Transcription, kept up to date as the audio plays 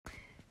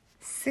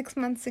6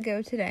 months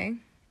ago today,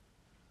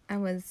 I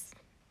was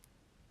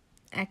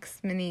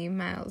X many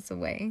miles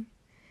away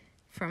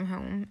from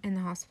home in the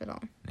hospital.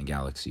 A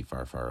galaxy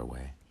far, far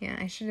away. Yeah,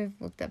 I should have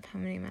looked up how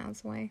many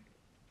miles away.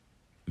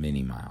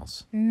 Many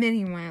miles.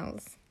 Many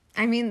miles.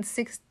 I mean,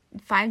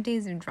 5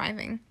 days of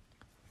driving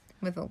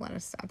with a lot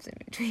of stops in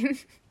between.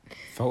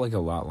 Felt like a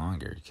lot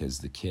longer because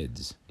the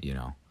kids,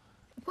 Well,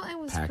 it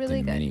was packed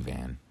really in a good.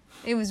 minivan.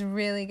 It was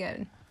really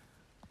good.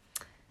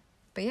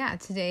 But yeah,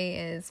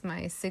 today is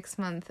my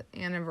 6-month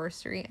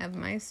anniversary of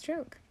my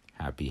stroke.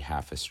 Happy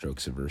half a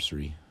stroke's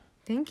anniversary.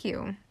 Thank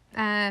you.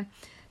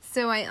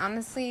 So I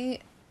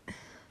honestly,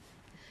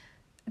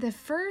 I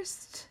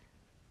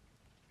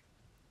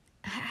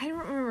don't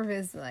remember if it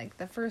was like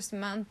the first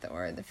month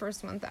or the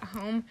first month at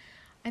home,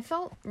 I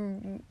felt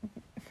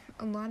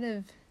a lot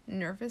of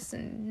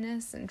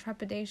nervousness and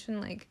trepidation,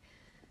 like,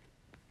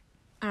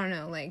 I don't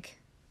know, like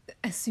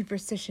a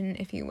superstition,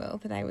 if you will,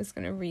 that I was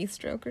going to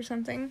re-stroke or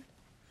something.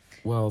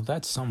 Well,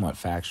 that's somewhat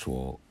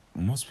factual.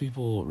 Most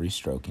people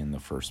re-stroke in the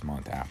first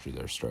month after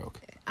their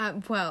stroke.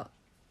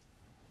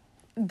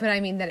 But I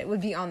mean that it would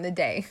be on the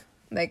day.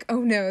 Like, oh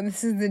no,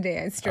 this is the day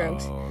I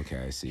stroked. Oh,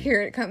 okay, I see.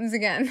 Here it comes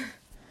again.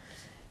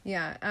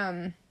 Yeah,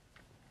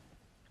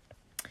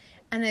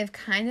 and I've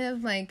kind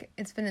of, like,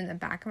 it's been in the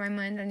back of my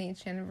mind on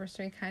each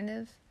anniversary, kind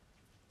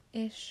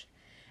of-ish.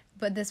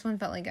 But this one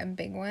felt like a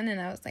big one, and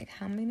I was like,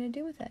 how am I going to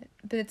do with it?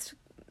 But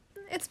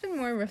it's been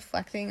more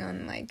reflecting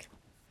on, like,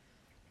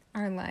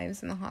 our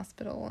lives in the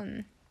hospital,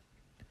 and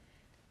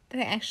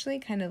that I actually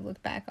kind of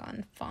look back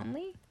on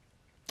fondly.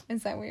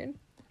 Is that weird?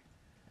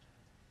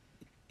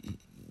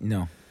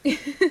 No.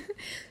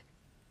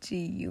 Do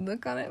you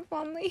look on it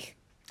fondly?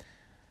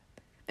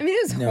 I mean,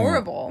 it was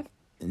horrible.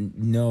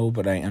 No,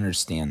 but I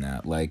understand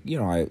that. Like,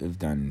 I've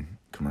done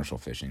commercial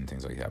fishing and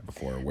things like that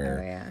before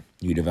where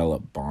you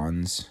develop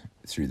bonds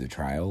through the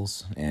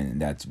trials,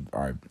 and that's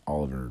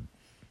all of our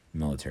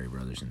military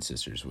brothers and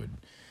sisters would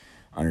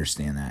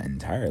understand that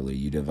entirely.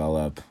 You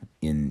develop,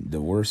 in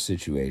the worst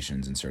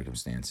situations and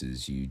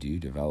circumstances, you do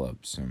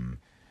develop some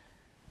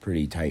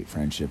pretty tight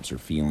friendships or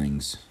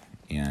feelings,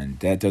 and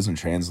that doesn't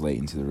translate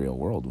into the real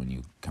world when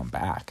you come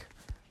back,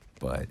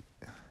 but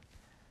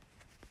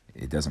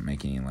it doesn't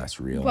make any less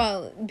real.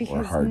 Well,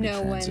 because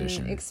no one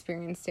transition.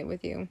 experienced it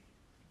with you.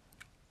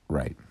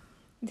 Right.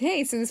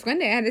 Hey, so this one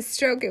day I had a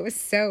stroke. It was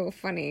so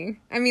funny.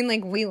 I mean,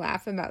 like, we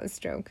laugh about the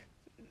stroke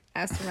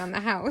us around the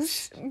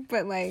house,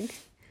 but, like,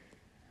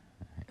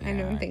 I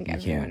don't think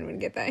everyone would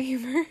get that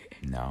humor.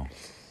 No.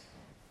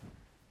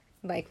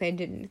 Like, they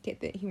didn't get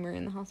the humor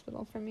in the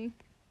hospital from me.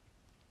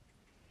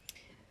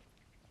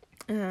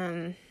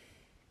 But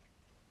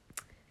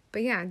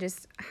yeah,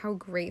 just how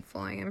grateful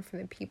I am for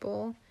the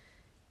people,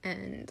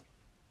 and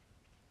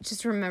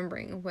just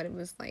remembering what it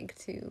was like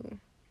to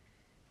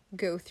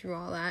go through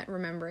all that,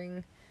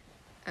 remembering,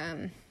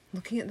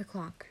 looking at the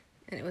clock,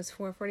 and it was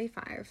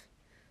 4:45,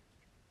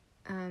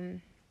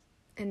 and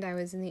I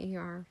was in the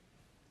ER,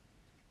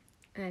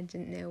 and I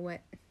didn't know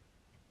what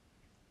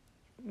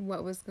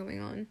was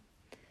going on.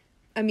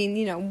 I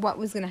mean, what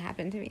was going to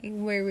happen to me,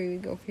 where we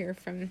would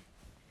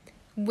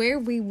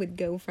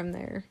go from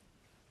there,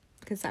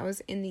 because I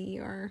was in the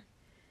ER,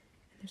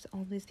 and there's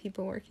all these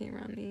people working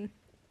around me.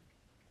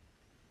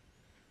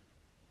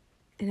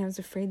 And I was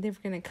afraid they were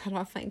going to cut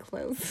off my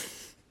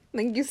clothes.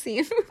 Like you see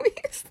in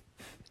movies.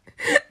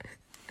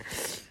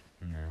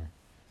 No.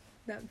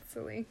 That's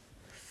silly.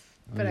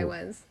 But I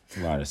was.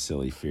 A lot of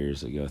silly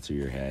fears that go through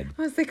your head.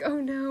 I was like,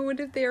 oh no, what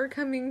if they are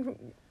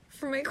coming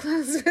for my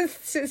clothes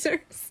with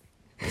scissors?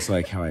 It's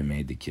like how I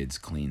made the kids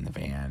clean the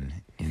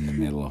van in the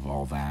middle of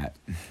all that.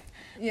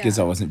 Yeah. Because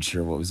I wasn't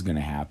sure what was going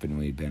to happen.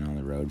 We'd been on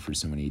the road for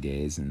so many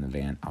days in the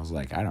van. I was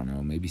like, I don't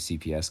know, maybe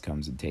CPS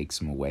comes and takes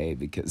them away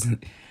because...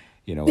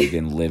 we've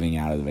been living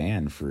out of the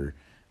van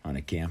on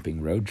a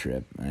camping road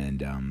trip,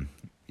 and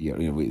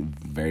we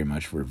very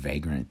much were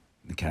vagrant,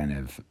 kind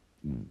of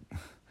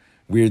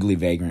weirdly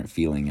vagrant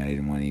feeling. I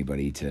didn't want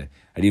anybody to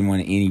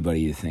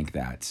think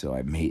that, so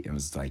it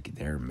was like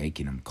they're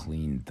making them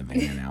clean the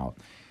van out.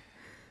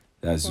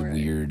 That was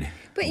weird.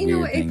 But you know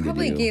what? It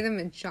probably gave them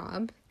a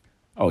job.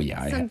 Oh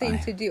yeah, something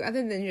to do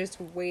other than just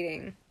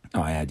waiting.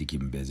 Oh, I had to keep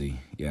them busy.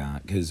 Yeah,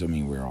 because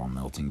we're all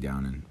melting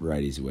down in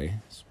varieties of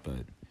ways,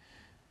 but.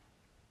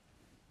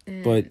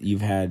 But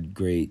you've had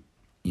great,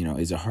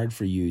 is it hard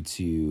for you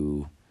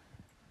to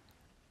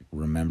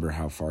remember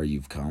how far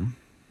you've come?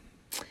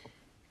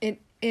 It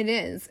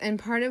is. And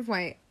part of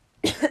why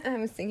I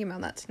was thinking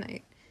about that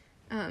tonight,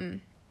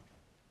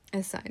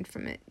 aside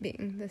from it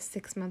being the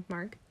 6-month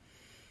mark.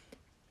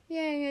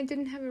 Yay, I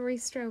didn't have a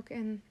re-stroke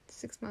in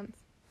 6 months.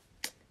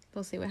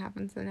 We'll see what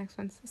happens in the next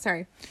ones.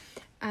 Sorry.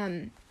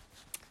 I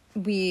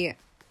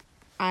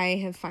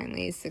have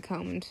finally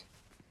succumbed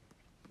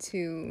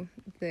to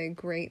the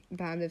great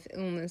bout of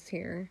illness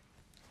here.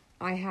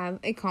 I have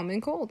a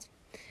common cold.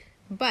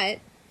 But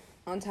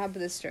on top of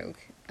the stroke,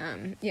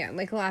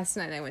 like last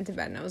night I went to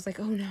bed and I was like,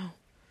 oh no,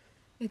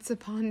 it's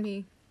upon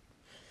me.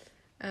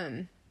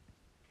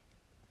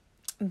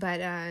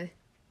 But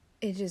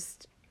it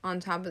just, on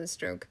top of the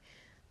stroke,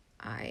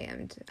 I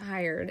am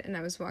tired, and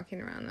I was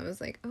walking around, I was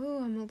like,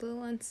 oh, I'm a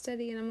little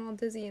unsteady, and I'm all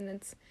dizzy, and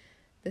it's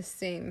the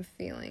same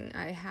feeling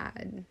I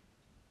had,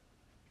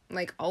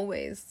 like,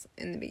 always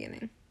in the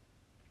beginning.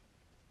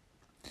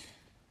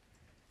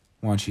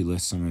 Why don't you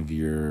list some of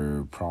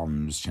your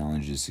problems,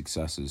 challenges,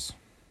 successes?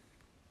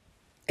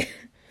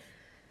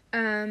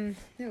 Oh,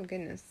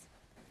 goodness.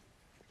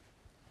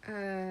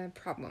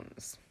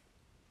 Problems.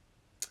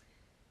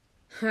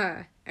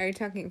 Are you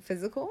talking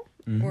physical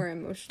or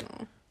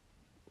emotional?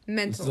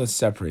 Mental. Let's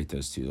separate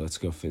those two. Let's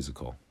go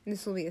physical.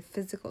 This will be a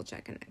physical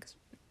check-in next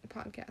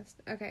podcast.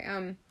 Okay,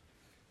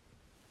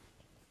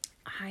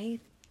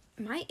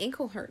 my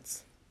ankle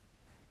hurts.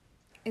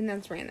 And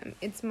that's random.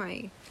 It's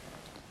my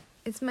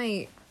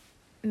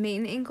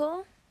main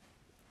ankle.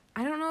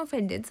 I don't know if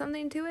I did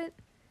something to it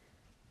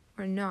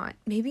or not.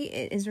 Maybe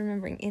it is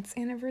remembering its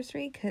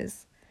anniversary,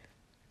 because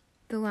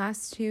the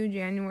last 2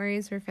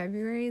 Januaries or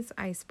Februaries,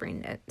 I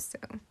sprained it, so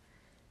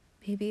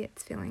maybe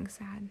it's feeling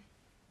sad.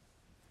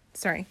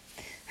 Sorry.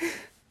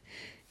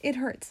 It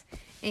hurts.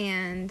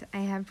 And I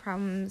have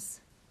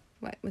problems,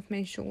 with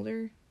my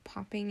shoulder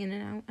popping in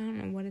and out. I don't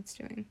know what it's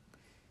doing.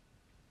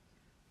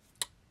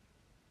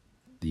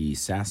 The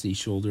sassy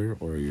shoulder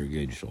or your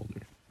good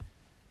shoulder?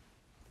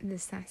 The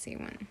sassy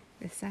one.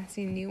 The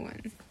sassy new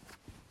one.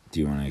 Do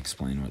you want to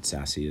explain what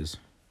sassy is?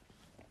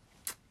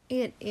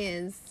 It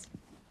is...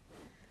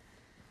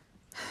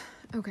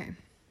 Okay.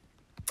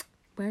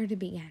 Where to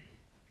begin?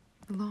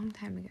 A long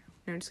time ago.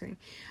 No, I'm just kidding.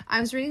 I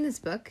was reading this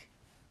book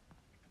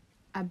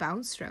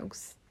about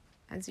strokes,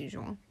 as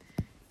usual.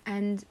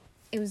 And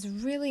it was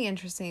really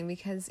interesting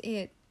because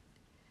it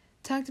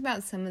talked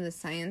about some of the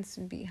science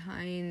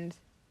behind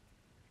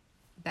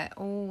that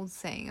old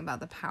saying about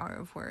the power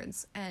of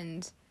words,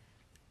 and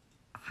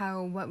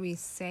how what we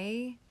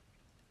say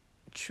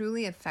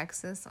truly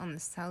affects us on the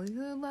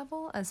cellular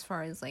level, as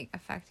far as like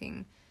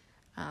affecting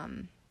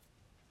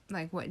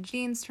like what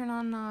genes turn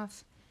on and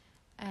off.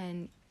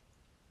 And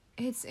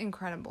it's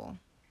incredible,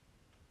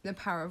 the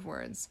power of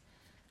words.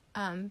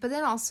 But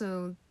then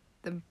also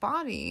the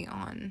body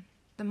on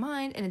the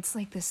mind, and it's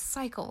like this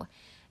cycle,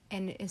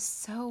 and it is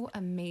so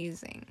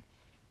amazing.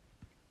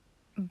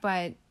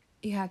 But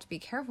you have to be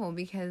careful,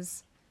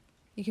 because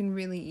you can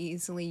really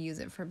easily use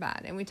it for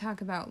bad. And we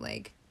talk about,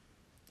 like,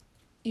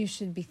 you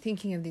should be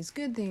thinking of these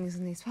good things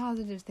and these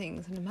positive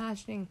things and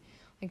imagining,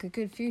 like, a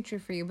good future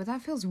for you. But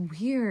that feels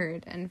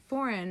weird and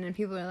foreign, and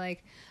people are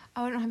like,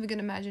 oh, I don't have a good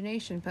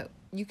imagination. But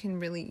you can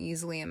really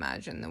easily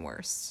imagine the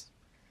worst.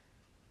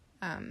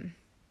 And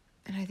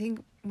I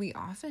think we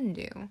often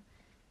do.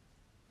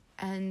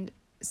 And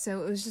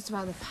so it was just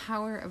about the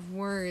power of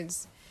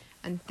words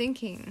and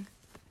thinking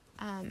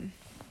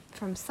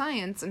from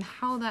science, and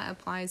how that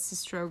applies to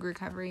stroke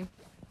recovery.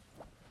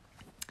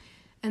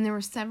 And there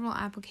were several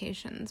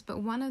applications, but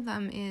one of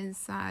them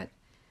is that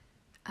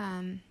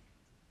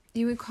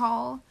you would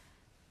call,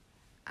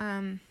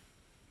 for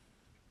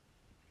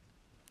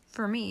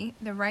me,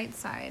 the right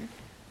side,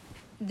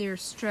 their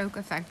stroke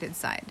affected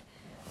side.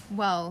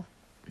 Well,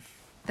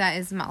 that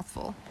is a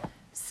mouthful.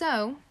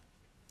 So,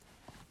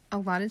 a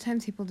lot of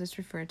times people just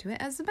refer to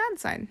it as the bad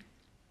side.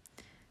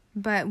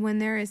 But when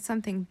there is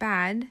something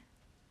bad,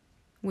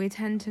 we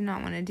tend to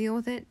not want to deal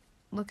with it,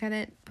 look at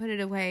it, put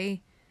it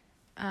away.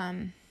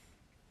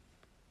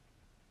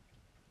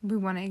 We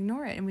want to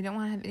ignore it, and we don't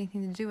want to have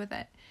anything to do with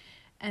it.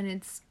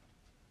 And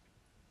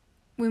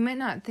we might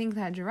not think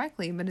that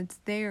directly, but it's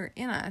there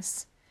in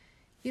us.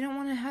 You don't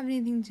want to have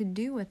anything to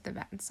do with the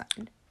bad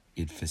side.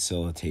 It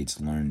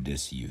facilitates learned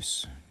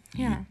disuse.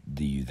 Yeah.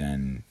 You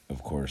then,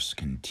 of course,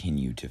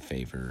 continue to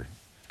favor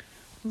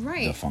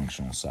the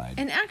functional side.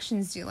 And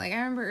actions do. Like, I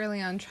remember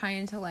early on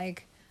trying to,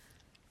 like,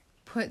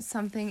 put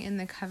something in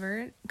the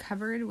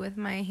cupboard with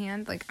my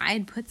hand. Like, I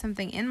had put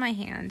something in my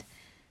hand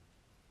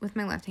with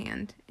my left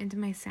hand into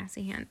my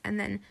sassy hand, and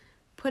then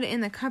put it in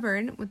the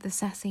cupboard with the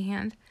sassy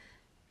hand,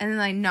 and then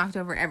I knocked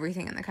over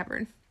everything in the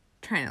cupboard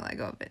trying to let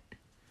go of it.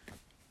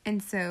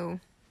 And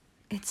so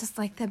it's just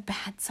like the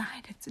bad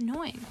side. It's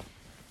annoying.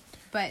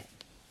 But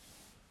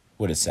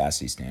what does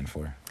sassy stand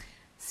for?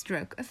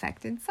 Stroke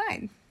affected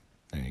side.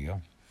 There you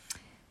go.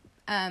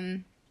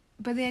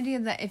 But the idea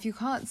that if you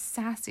call it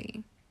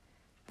sassy,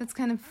 that's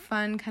kind of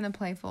fun, kind of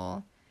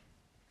playful.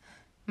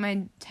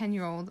 My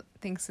 10-year-old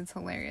thinks it's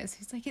hilarious.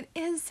 He's like, it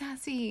is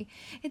sassy.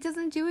 It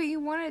doesn't do what you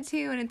want it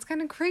to, and it's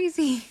kind of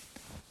crazy.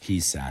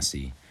 He's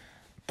sassy.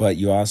 But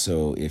you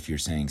also, if you're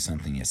saying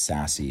something is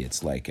sassy,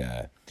 it's like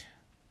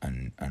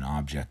an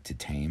object to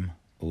tame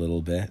a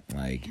little bit.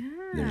 Like,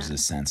 there's a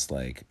sense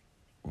like,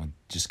 well,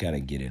 just got to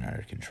get it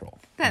under control.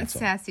 That's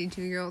sassy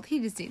 2-year-old. He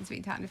just needs to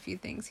be taught a few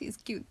things. He's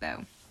cute,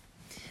 though.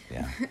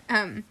 Yeah.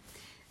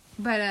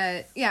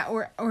 But yeah,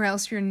 or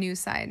else your new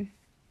side.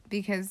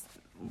 Because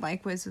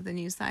likewise with a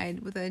new side,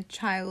 with a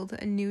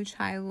new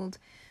child,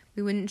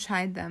 we wouldn't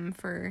chide them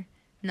for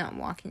not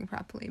walking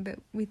properly. But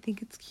we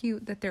think it's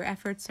cute that their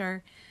efforts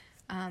are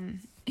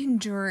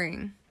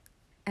enduring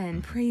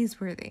and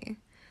praiseworthy.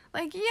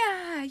 Like,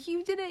 yeah,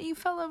 you did it. You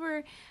fell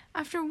over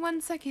after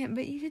 1 second,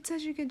 but you did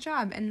such a good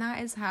job. And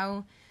that is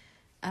how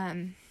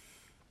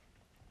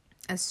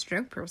a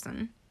stroke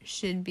person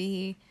should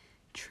be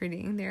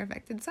treating their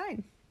affected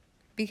side,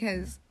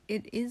 because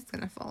it is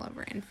going to fall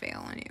over and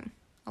fail on you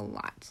a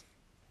lot.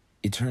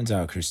 It turns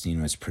out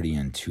Christine was pretty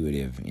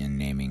intuitive in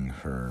naming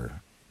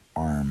her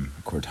arm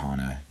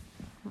Cortana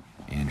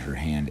and her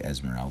hand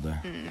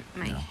Esmeralda.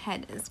 My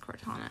head is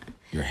Cortana.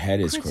 Your head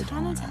is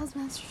Cortana. Cortana tells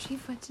Master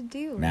Chief what to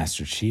do.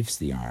 Master Chief's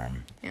the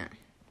arm. Yeah.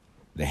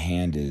 The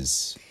hand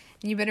is...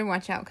 You better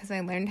watch out, because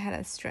I learned how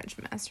to stretch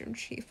Master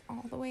Chief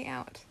all the way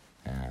out.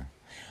 Yeah.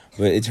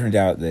 But it turned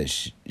out that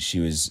she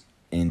was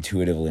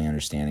intuitively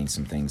understanding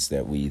some things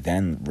that we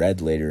then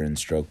read later in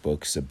stroke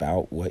books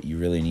about what you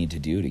really need to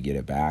do to get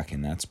it back,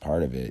 and that's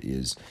part of it,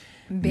 is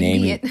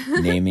naming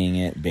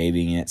it,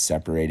 babying it,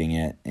 separating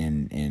it,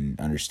 and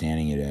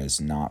understanding it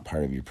as not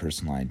part of your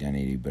personal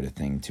identity, but a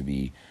thing to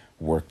be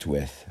worked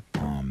with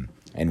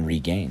and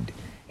regained.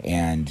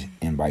 And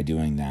by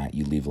doing that,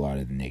 you leave a lot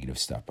of the negative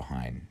stuff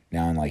behind.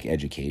 Now, in like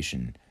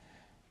education,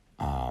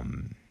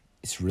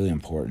 it's really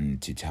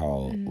important to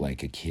tell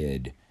like a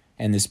kid,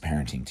 and this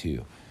parenting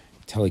too,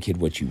 tell a kid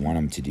what you want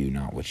them to do,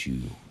 not what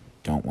you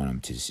don't want them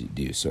to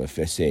do. So if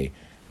I say,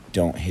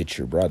 don't hit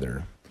your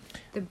brother,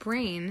 the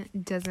brain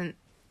doesn't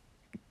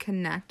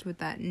connect with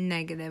that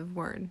negative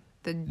word.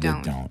 The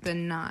don't. The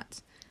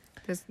not.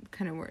 Those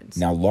kind of words.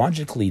 Now,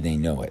 logically, they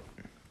know it,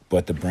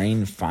 but the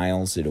brain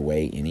files it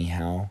away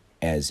anyhow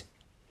as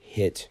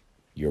hit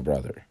your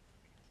brother.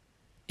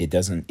 It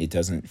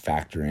doesn't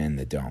factor in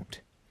the don't.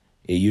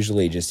 It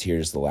usually just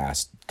hears the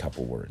last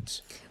couple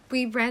words.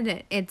 We read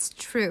it. It's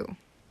true.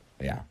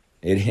 Yeah.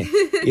 It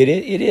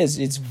is.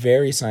 It's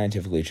very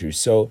scientifically true.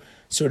 So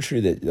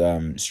true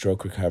that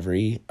stroke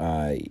recovery,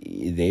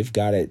 they've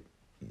got it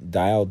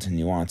dialed to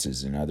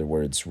nuances. In other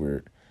words,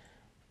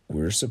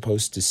 we're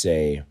supposed to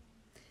say,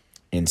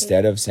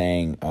 instead of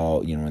saying, oh,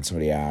 when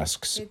somebody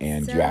asks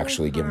and you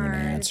actually give them an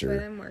answer.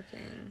 But I'm working.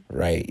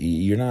 Right.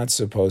 You're not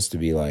supposed to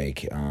be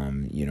like,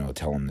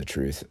 tell them the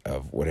truth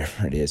of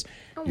whatever it is.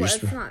 Oh, well,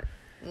 it's not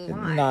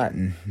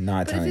lying.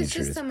 Not telling the truth. But if it's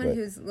just someone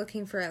who's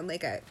looking for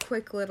like a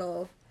quick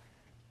little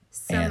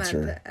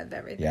answer of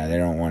everything. Yeah, they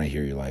don't want to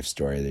hear your life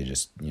story. They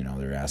just,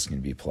 they're asking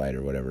to be polite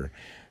or whatever.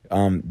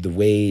 The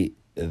way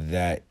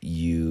that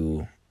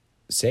you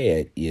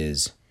say it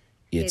is,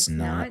 it's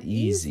not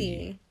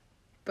easy.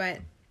 But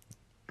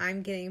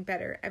I'm getting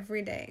better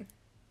every day.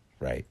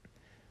 Right.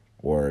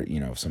 Or,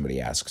 if somebody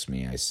asks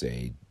me, I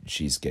say,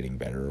 she's getting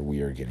better, or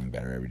we are getting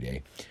better every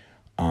day.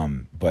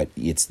 But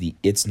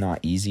it's not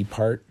easy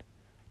part.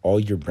 All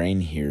your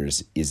brain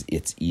hears is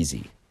it's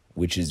easy,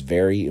 which is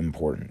very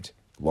important.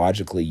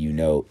 Logically,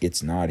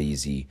 it's not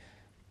easy,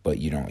 but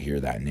you don't hear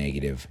that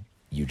negative.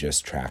 You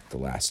just track the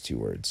last two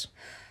words.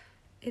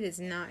 It is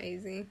not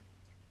easy.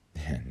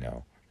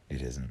 No,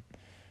 it isn't.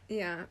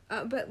 Yeah,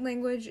 but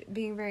language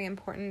being very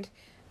important.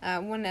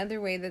 One other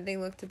way that they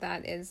looked at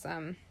that is,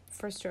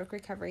 for stroke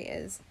recovery,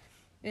 is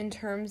in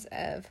terms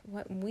of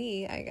what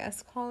we, I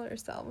guess, call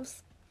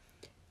ourselves.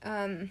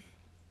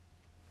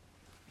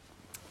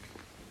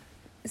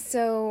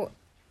 So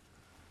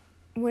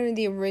one of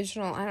the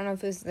original, I don't know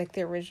if this is like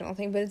the original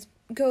thing, but it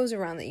goes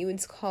around that you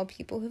would call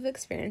people who've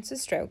experienced a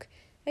stroke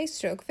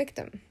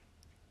victim.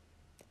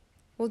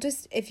 Well,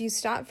 just if you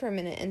stop for a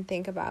minute and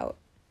think about,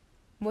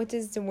 what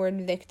does the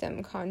word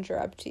victim conjure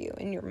up to you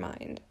in your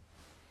mind?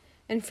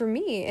 And for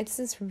me, it's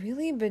this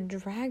really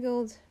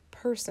bedraggled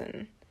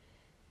person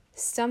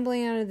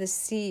stumbling out of the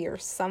sea or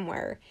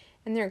somewhere,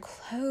 and their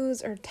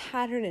clothes are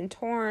tattered and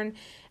torn,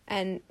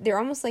 and they're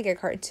almost like a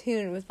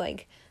cartoon with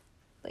like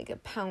a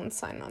pound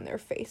sign on their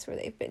face where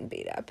they've been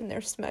beat up, and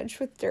they're smudged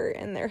with dirt,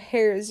 and their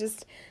hair is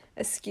just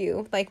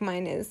askew, like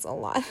mine is a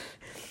lot.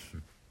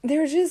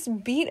 They're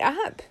just beat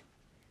up.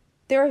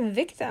 They're a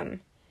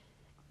victim.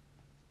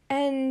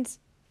 And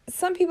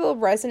some people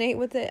resonate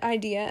with the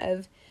idea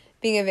of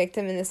being a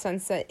victim in the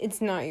sense that it's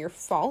not your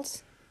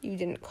fault. You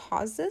didn't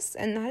cause this,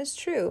 and that is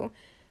true.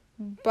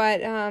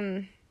 But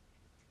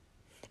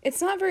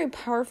it's not very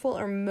powerful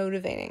or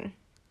motivating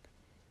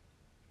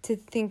to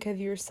think of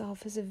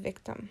yourself as a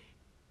victim.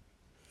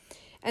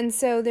 And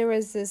so there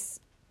was this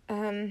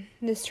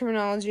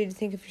terminology to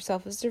think of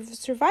yourself as a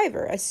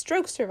survivor, a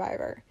stroke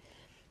survivor.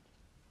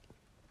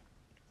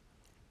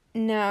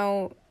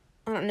 Now,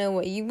 I don't know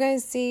what you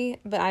guys see,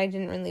 but I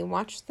didn't really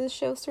watch the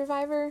show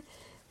Survivor.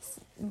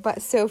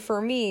 But so for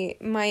me,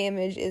 my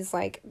image is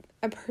like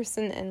a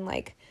person in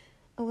like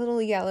a little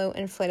yellow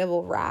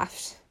inflatable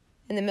raft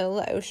in the middle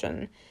of the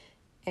ocean,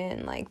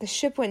 and like the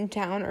ship went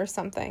down or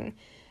something,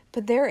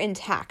 but they're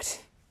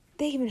intact.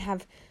 They even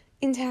have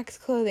intact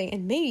clothing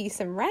and maybe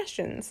some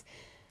rations.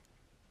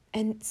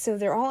 And so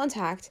they're all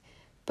intact,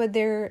 but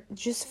they're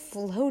just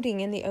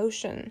floating in the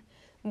ocean,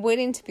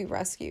 waiting to be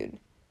rescued.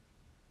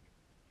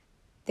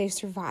 They've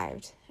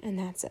survived, and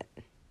that's it.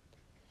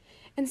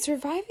 And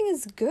surviving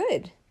is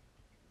good,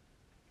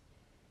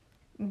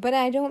 but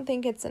I don't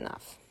think it's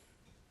enough.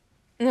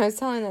 And I was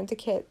telling that to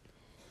Kit.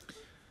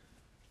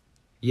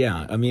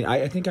 Yeah, I mean,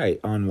 I think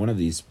on one of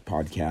these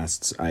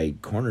podcasts, I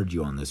cornered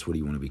you on this, what do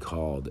you want to be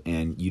called?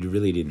 And you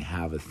really didn't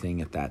have a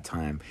thing at that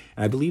time.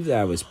 And I believe that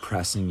I was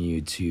pressing you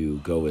to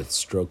go with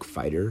Stroke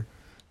Fighter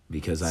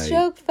because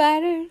Stroke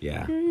Fighter?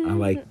 Yeah, I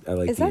like Is the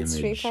image. Is that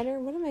Street Fighter?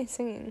 What am I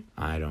singing?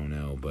 I don't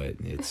know, but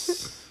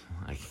it's,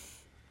 I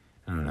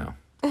don't know.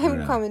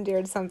 I've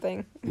commandeered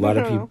something. A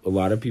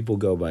lot of people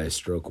go by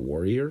Stroke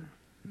Warrior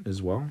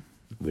as well,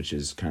 which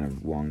is kind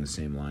of along the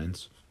same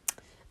lines.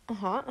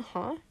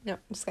 No,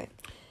 just kidding.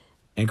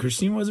 And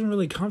Christine wasn't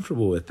really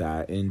comfortable with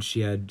that, and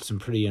she had some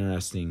pretty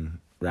interesting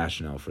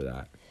rationale for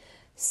that.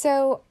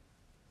 So,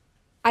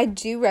 I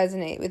do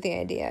resonate with the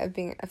idea of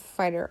being a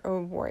fighter or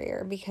a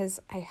warrior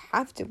because I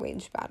have to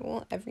wage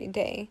battle every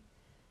day.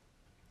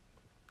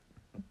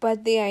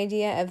 But the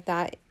idea of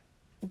that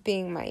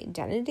being my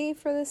identity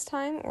for this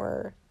time,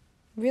 or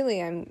really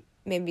I'm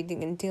maybe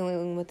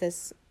dealing with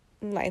this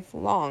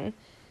lifelong,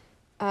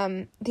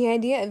 the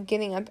idea of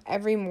getting up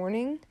every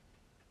morning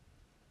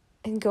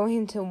and going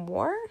into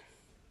war,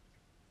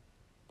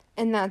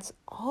 and that's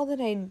all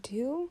that I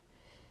do,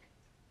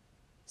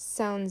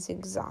 sounds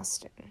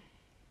exhausting.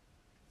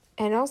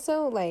 And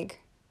also,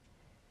 like,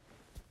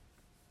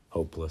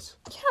 hopeless.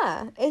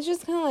 Yeah, it's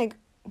just kind of like,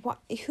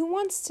 who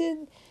wants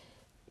to,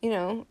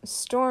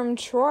 storm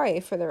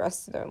Troy for the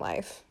rest of their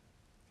life?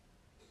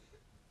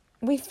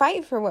 We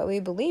fight for what we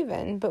believe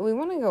in, but we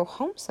want to go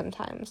home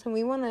sometimes, and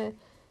we want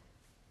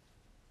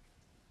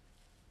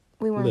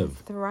to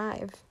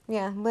thrive.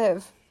 Yeah,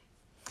 live.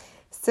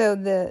 So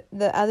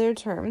the other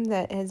term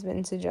that has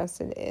been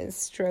suggested is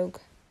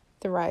stroke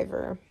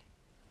thriver.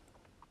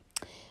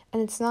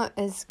 And it's not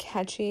as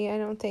catchy, I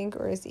don't think,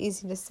 or as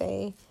easy to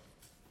say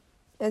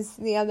as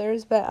the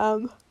others,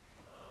 but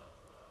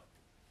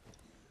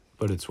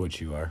it's what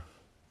you are.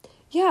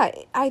 Yeah,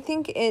 I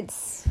think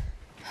it's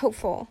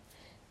hopeful.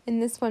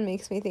 And this one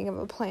makes me think of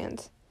a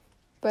plant.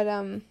 But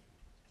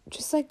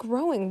just like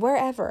growing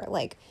wherever,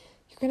 like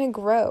you're going to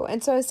grow.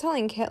 And so I was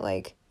telling Kit,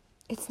 like,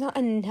 it's not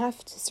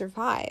enough to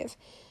survive.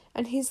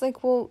 And he's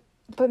like, well,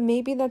 but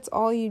maybe that's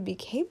all you'd be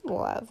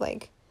capable of.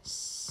 Like,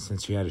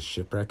 since you had a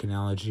shipwreck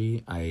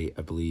analogy, I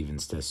believe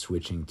instead of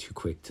switching too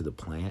quick to the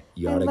plant,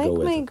 you ought to go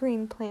with... I like my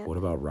green plant. What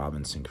about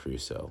Robinson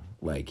Crusoe?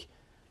 Like,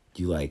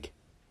 you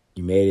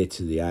made it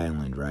to the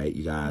island, right?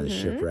 You got out of the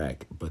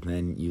shipwreck, but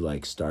then you,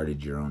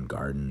 started your own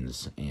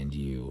gardens, and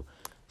you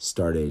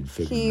started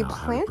figuring out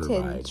how to provide. He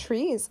planted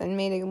trees and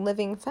made a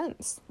living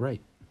fence. Right.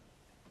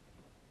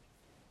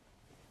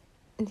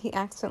 And he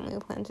accidentally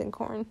planted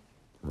corn.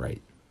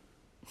 Right.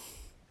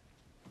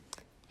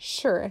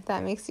 Sure, if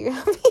that makes you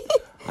happy.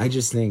 I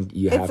just think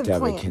you have to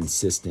have a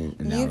consistent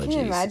analogy. You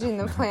can imagine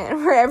the plant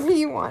wherever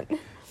you want.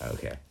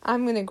 Okay.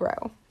 I'm going to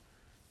grow.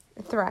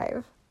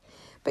 Thrive.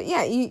 But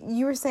yeah,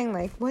 you were saying,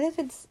 like, what if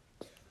it's,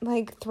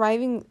 like,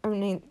 thriving...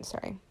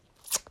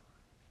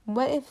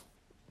 What if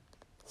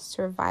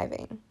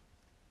surviving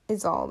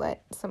is all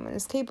that someone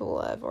is capable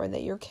of, or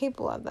that you're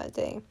capable of that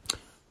day?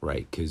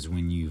 Right, because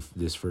when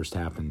this first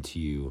happened to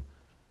you,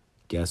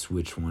 guess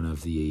which one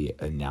of the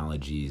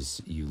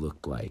analogies you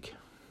looked like?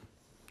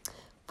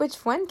 Which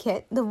one,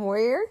 Kit? The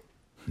warrior?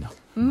 No.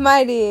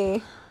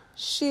 Mighty.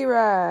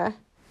 She-Ra.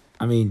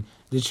 I mean,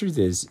 the truth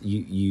is,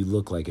 you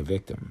look like a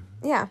victim.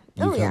 Yeah.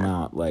 You come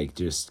out like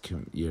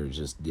you're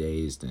just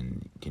dazed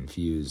and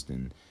confused,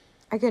 and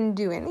I couldn't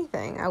do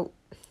anything.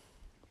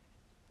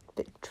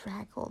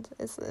 Bedraggled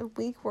is a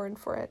weak word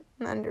for it.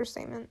 An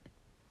understatement.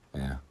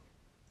 Yeah.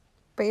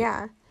 But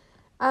yeah.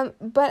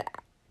 But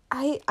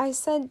I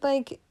said,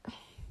 like,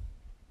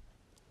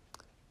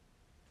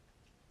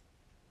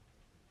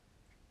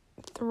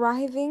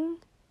 thriving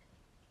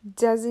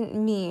doesn't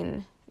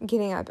mean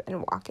getting up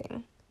and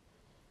walking.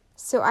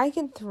 So I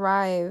could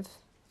thrive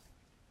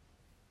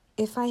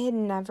if I had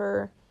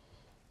never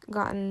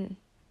gotten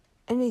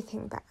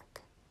anything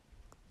back.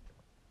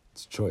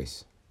 It's a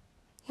choice.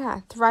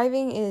 Yeah,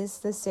 thriving is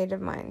the state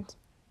of mind.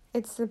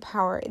 It's the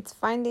power. It's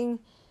finding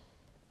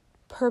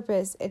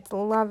purpose. It's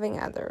loving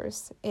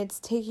others. It's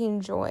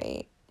taking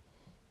joy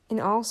in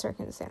all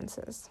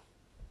circumstances.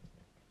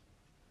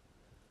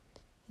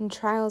 In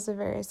trials of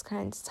various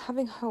kinds. It's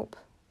having hope.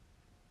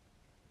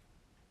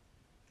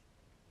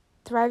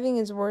 Thriving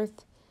is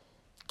worth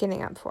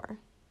getting up for.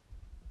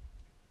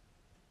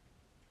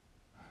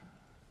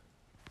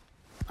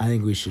 I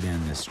think we should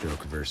end this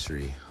stroke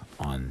anniversary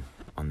on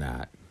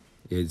that.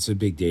 It's a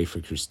big day for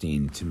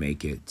Christine to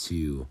make it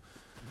to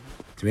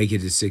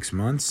 6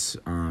 months.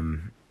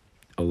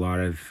 A lot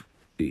of,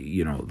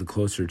 the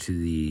closer to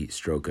the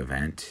stroke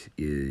event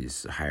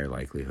is a higher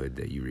likelihood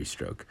that you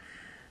restroke.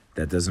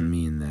 That doesn't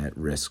mean that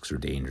risks or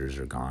dangers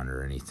are gone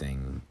or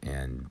anything.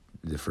 And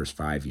the first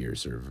 5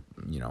 years are,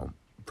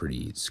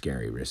 pretty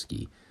scary,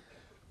 risky.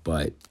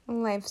 But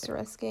life's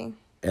risky.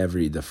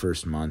 The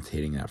first month,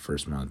 hitting that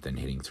first month, and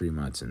hitting 3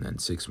 months, and then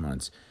 6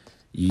 months,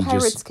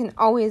 Pirates can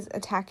always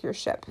attack your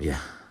ship. Yeah.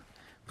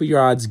 But your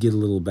odds get a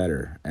little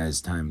better as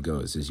time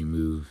goes, as you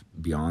move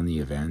beyond the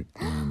event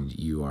and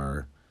you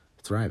are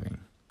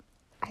thriving.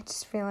 I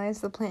just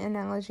realized the plant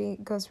analogy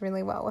goes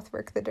really well with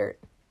Work the Dirt.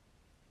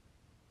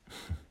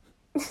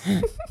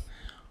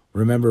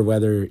 Remember,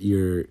 whether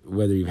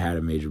you've had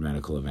a major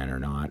medical event or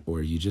not,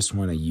 or you just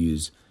want to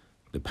use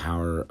the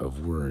power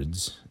of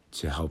words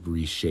to help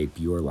reshape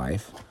your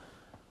life,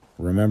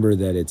 remember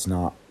that it's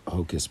not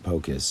hocus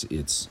pocus.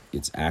 It's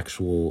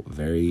actual,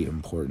 very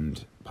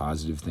important,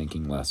 positive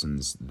thinking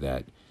lessons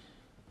that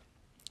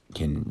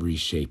can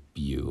reshape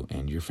you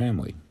and your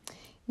family.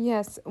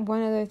 Yes,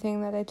 one other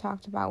thing that I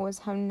talked about was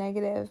how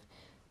negative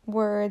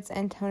words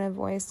and tone of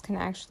voice can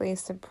actually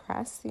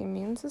suppress the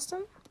immune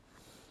system.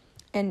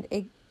 And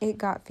it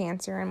got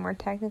fancier and more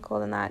technical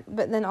than that.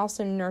 But then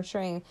also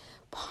nurturing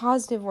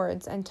positive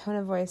words and tone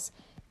of voice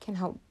can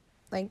help,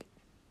 like,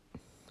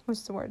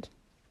 what's the word?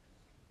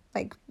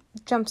 Like,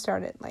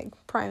 jumpstart it, like,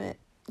 prime it,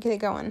 get it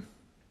going.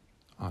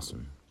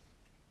 Awesome.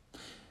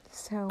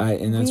 So,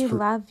 we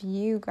love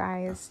you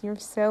guys. You're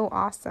so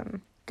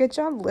awesome. Good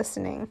job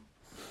listening.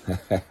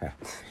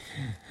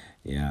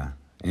 Yeah.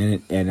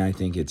 And I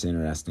think it's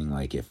interesting,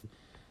 like, if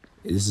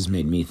this has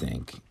made me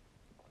think,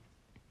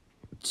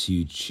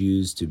 to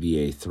choose to be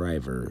a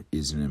thriver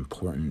is an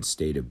important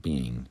state of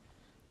being,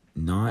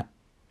 not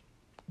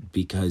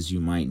because you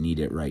might need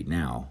it right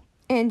now.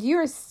 And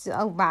you're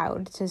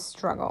allowed to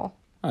struggle.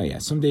 Oh, yeah.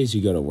 Some days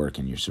you go to work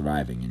and you're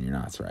surviving and you're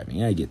not thriving.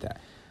 Yeah, I get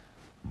that.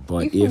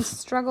 But you can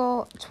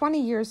struggle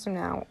 20 years from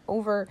now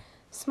over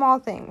small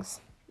things.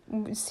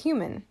 It's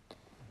human.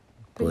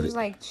 But just,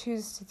 like,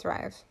 choose to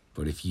thrive.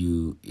 But if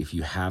you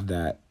have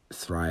that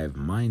thrive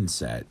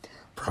mindset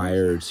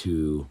prior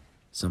to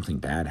something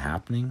bad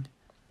happening,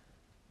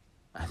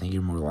 I think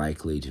you're more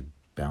likely to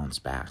bounce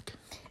back.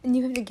 And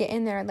you have to get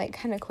in there, like,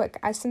 kind of quick.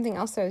 Something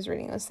else I was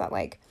reading was that,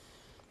 like,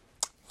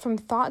 from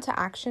thought to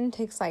action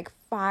takes, like,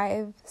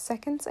 5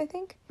 seconds, I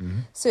think. Mm-hmm.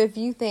 So if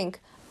you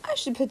think, I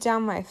should put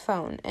down my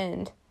phone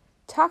and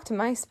talk to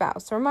my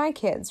spouse or my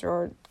kids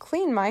or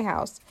clean my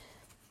house,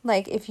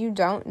 like, if you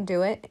don't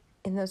do it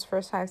in those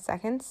first 5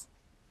 seconds,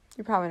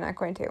 you're probably not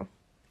going to.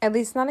 At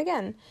least not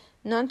again.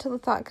 Not until the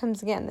thought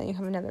comes again, then you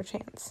have another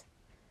chance.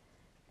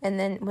 And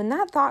then when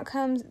that thought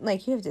comes,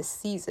 like, you have to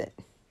seize it.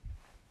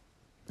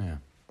 Yeah.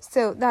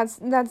 So that's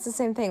the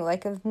same thing.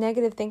 Like, of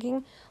negative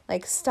thinking,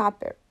 like,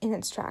 stop it in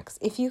its tracks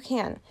if you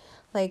can.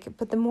 Like,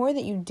 but the more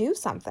that you do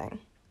something,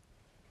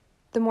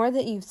 the more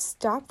that you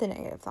stop the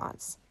negative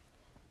thoughts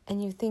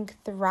and you think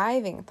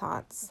thriving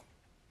thoughts,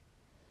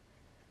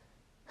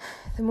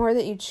 the more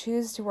that you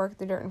choose to work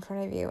the dirt in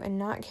front of you and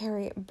not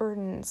carry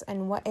burdens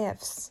and what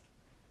ifs,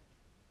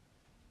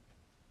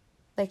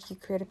 like, you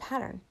create a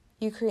pattern.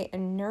 You create a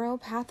neural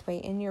pathway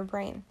in your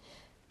brain.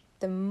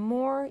 The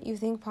more you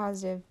think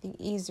positive, the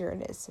easier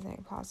it is to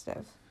think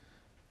positive,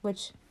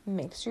 which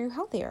makes you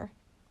healthier.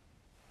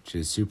 Which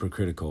is super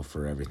critical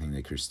for everything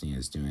that Christina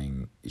is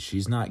doing.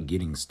 She's not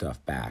getting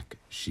stuff back.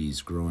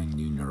 She's growing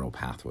new neural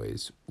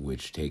pathways,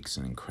 which takes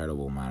an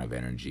incredible amount of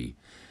energy.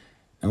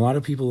 And a lot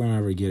of people don't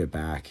ever get it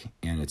back,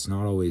 and it's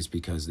not always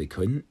because they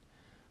couldn't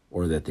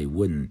or that they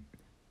wouldn't.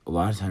 A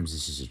lot of times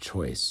it's just a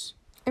choice.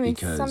 I mean,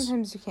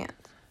 sometimes you can't.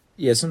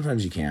 Yeah,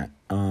 sometimes you can't.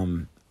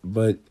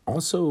 But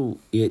also,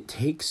 it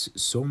takes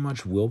so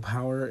much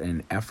willpower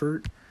and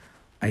effort.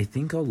 I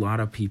think a lot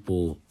of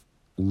people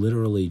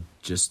literally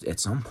just at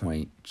some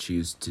point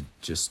choose to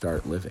just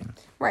start living.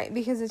 Right,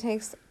 because it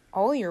takes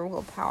all your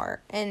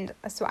willpower. And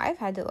so I've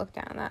had to look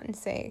down at that and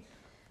say,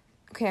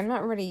 okay, I'm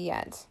not ready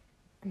yet.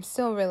 I'm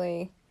still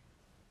really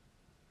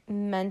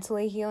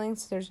mentally healing,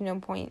 so there's no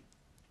point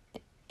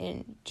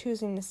in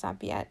choosing to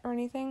stop yet or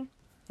anything.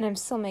 And I'm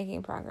still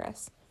making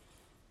progress.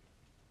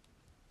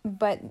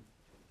 But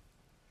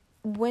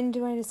when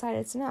do I decide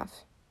it's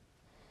enough?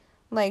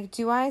 Like,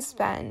 do I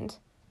spend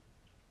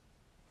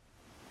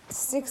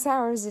 6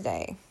 hours a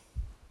day,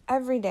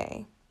 every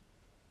day,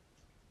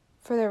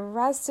 for the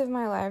rest of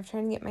my life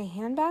trying to get my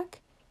hand back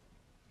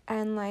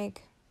and,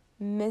 like,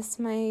 miss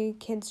my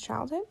kid's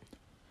childhood?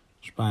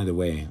 Which, by the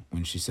way,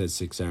 when she said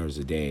 6 hours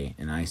a day,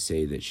 and I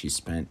say that she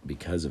spent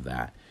because of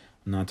that,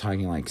 I'm not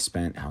talking like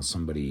spent how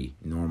somebody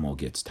normal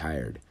gets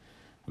tired.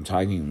 I'm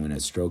talking when a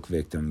stroke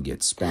victim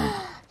gets spent.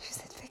 She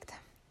said victim.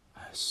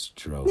 A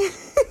stroke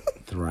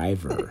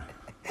thriver.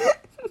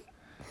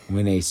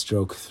 When a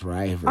stroke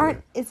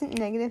thriver. Isn't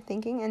negative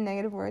thinking and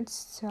negative words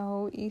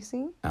so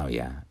easy? Oh,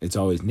 yeah. It's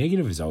always,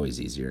 negative is always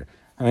easier.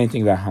 I mean,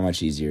 think about how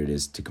much easier it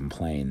is to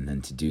complain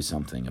than to do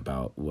something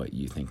about what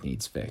you think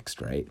needs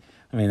fixed, right?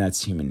 I mean,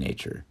 that's human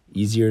nature.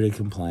 Easier to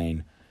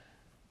complain.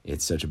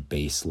 It's such a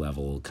base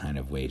level kind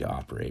of way to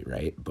operate,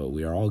 right? But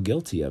we are all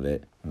guilty of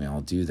it. And we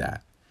all do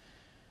that.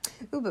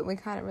 Ooh, but we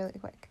caught it really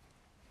quick.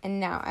 And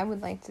now I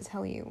would like to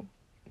tell you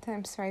that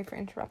I'm sorry for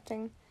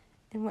interrupting.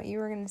 And what you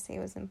were going to say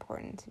was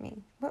important to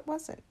me. What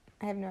was it?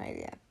 I have no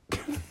idea.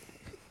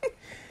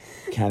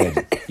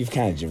 You've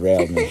kind of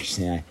derailed me.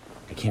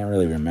 I can't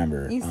really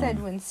remember. You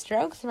said when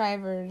stroke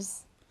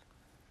thrivers.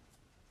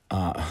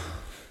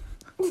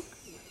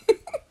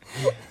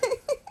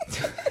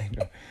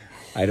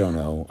 I don't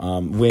know.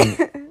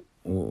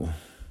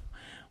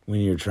 When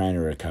you're trying to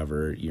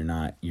recover, you're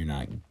not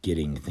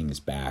getting things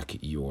back.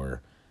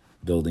 You're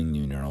building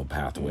new neural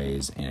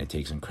pathways, and it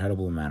takes an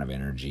incredible amount of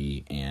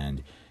energy,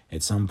 and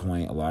at some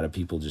point, a lot of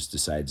people just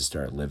decide to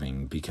start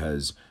living,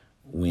 because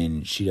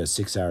when she does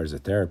 6 hours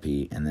of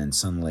therapy and then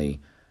suddenly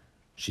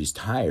she's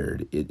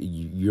tired,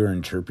 you're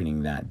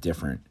interpreting that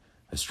different.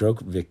 A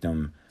stroke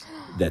victim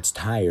that's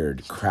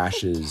tired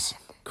crashes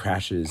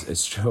a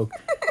stroke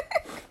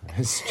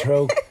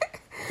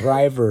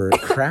thriver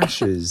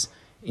crashes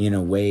in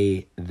a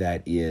way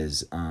that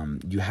is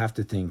you have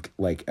to think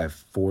like a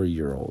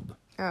 4-year-old.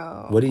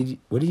 Oh. What did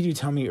you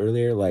tell me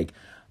earlier? Like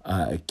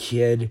a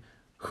kid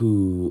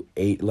who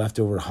ate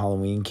leftover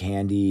Halloween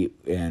candy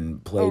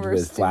and played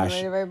with flash.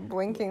 Overstimulated by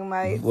blinking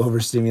lights.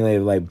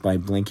 Overstimulated by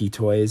blinky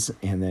toys,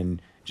 and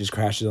then just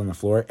crashes on the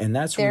floor. And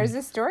there's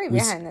a story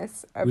behind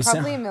this.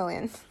 Probably a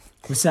million.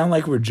 We sound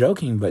like we're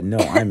joking, but no,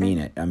 I mean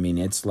it. I mean,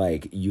 it's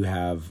like you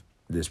have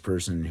this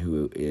person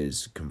who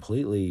is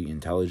completely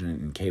intelligent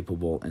and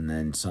capable, and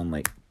then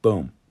suddenly,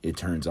 boom, it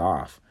turns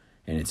off,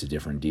 and it's a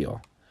different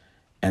deal.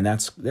 And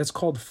that's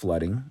called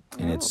flooding,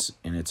 and it's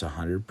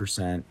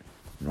 100%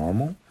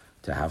 normal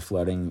to have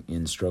flooding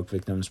in stroke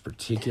victims,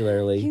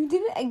 particularly. You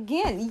did it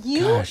again.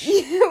 Gosh,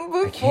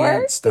 before? I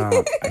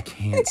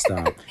can't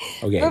stop.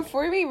 Okay.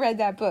 Before we read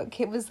that book,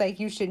 Kit was like,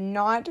 you should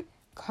not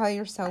call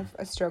yourself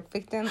a stroke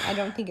victim. I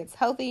don't think it's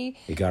healthy.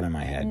 It got in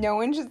my head. No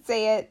one should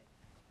say it.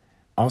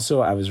 Also,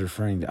 I was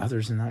referring to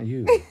others and not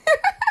you.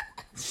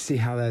 See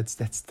how that's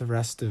the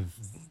rest of...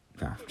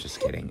 No, I'm just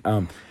kidding.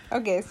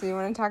 Okay, so you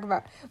want to talk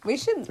about... We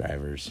should...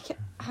 Drivers.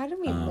 How do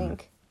we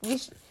link?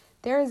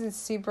 There is a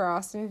super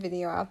awesome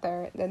video out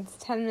there that's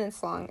 10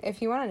 minutes long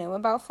if you want to know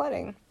about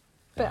flooding.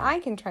 But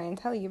I can try and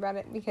tell you about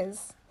it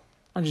because...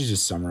 Why don't you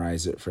just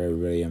summarize it for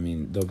everybody? I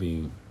mean,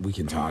 we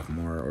can talk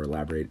more or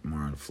elaborate more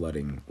on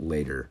flooding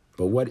later.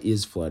 But what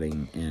is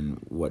flooding and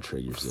what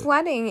triggers it?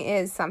 Flooding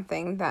is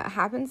something that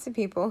happens to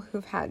people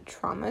who've had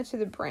trauma to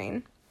the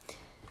brain.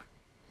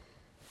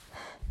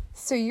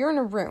 So you're in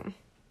a room,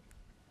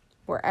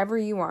 wherever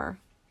you are.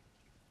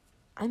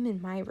 I'm in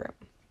my room,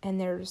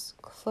 and there's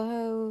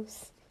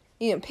clothes.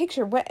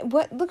 Picture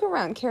what look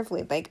around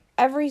carefully, like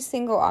every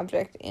single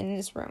object in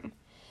this room.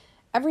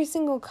 Every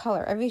single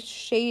color, every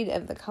shade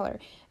of the color,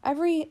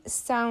 every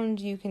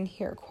sound you can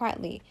hear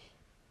quietly,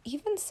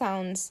 even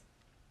sounds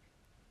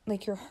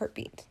like your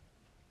heartbeat.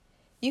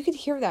 You could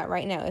hear that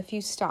right now if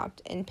you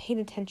stopped and paid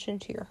attention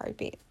to your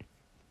heartbeat.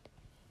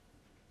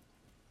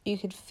 You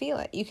could feel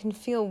it. You can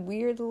feel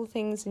weird little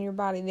things in your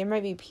body. There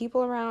might be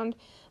people around.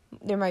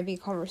 There might be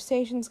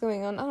conversations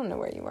going on. I don't know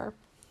where you are.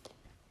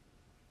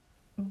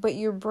 But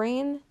your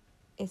brain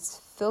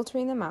is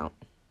filtering them out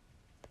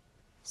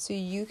so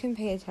you can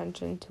pay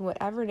attention to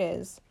whatever it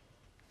is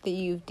that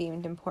you've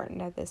deemed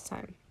important at this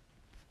time.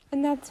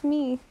 And that's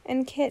me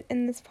and Kit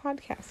in this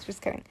podcast.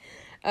 Just kidding.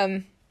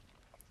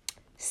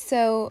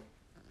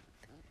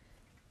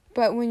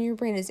 But when your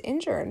brain is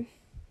injured,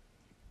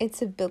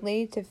 its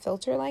ability to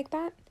filter like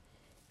that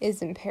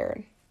is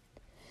impaired.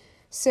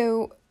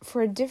 So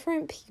for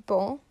different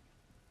people,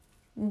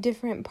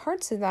 different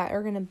parts of that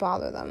are going to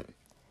bother them.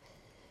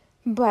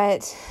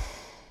 But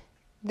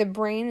the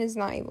brain is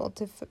not able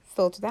to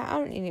filter that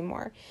out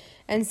anymore.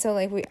 And so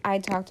I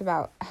talked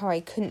about how I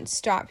couldn't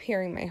stop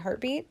hearing my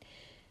heartbeat.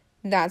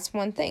 That's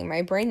one thing.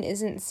 My brain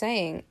isn't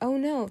saying, oh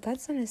no,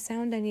 that's not a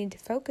sound I need to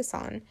focus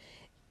on.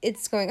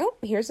 It's going, oh,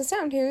 here's a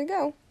sound, here you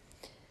go.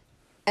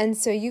 And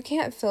so you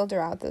can't filter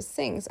out those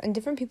things. And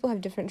different people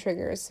have different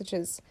triggers, such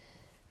as,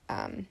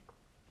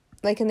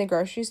 like in the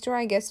grocery store,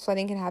 I guess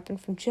flooding can happen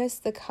from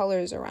just the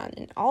colors around.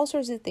 And all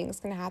sorts of things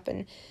can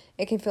happen.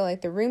 It can feel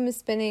like the room is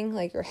spinning,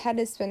 like your head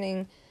is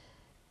spinning.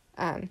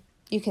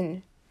 You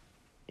can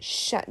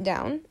shut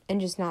down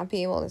and just not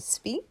be able to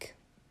speak.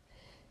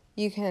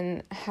 You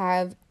can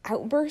have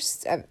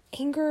outbursts of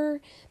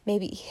anger,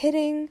 maybe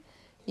hitting.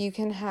 You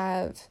can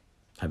have...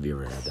 Have you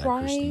ever had that,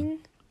 crying.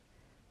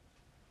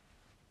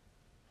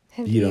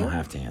 Christine? You don't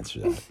have to answer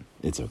that.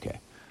 It's okay.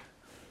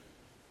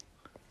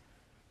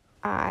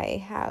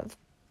 I have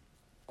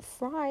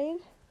cried.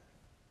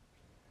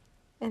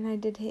 And I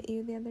did hit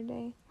you the other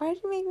day. Why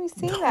did you make me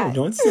say that? No,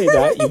 don't say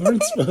that. You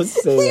weren't supposed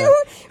to say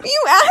that.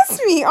 You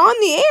asked me on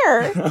the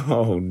air.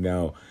 Oh,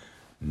 no.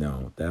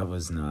 No, that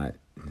was not...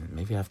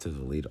 Maybe I have to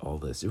delete all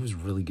this. It was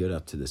really good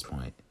up to this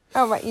point.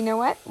 Oh, but you know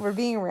what? We're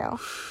being real.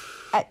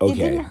 Okay. It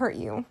didn't hurt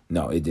you.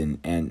 No, it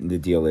didn't. And the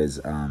deal is,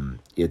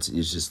 it's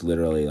just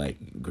literally like,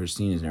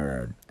 Christine has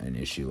never had an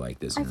issue like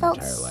this in her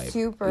entire life. I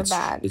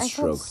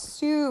felt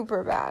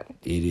super bad.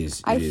 It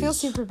is. I feel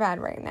super bad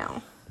right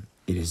now.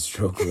 It is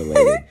stroke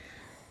related.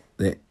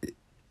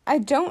 I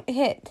don't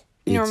hit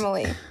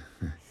normally.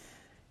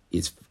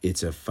 It's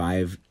a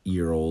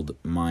 5-year-old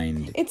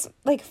mind. It's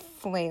like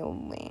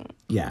flailing.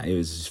 Yeah, it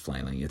was just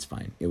flailing. It's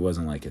fine. It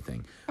wasn't like a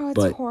thing. Oh,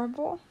 it's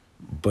horrible.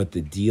 But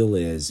the deal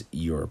is,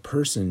 your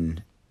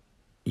person,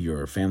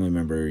 your family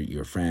member,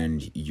 your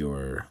friend,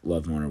 your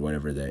loved one, or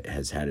whatever that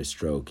has had a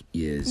stroke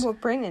is... Well,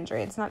 brain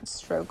injury. It's not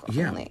stroke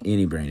only. Yeah,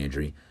 any brain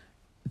injury.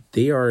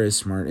 They are as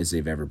smart as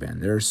they've ever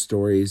been. There are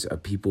stories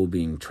of people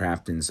being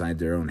trapped inside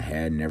their own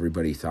head, and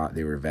everybody thought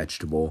they were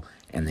vegetable,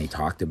 and they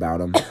talked about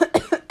them.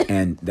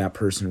 And that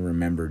person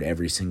remembered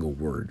every single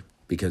word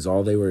because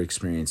all they were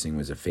experiencing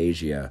was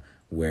aphasia,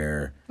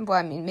 where... Well,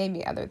 I mean,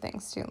 maybe other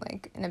things too,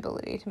 like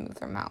inability to move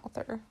their mouth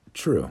or...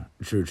 True.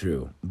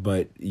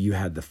 But you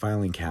had the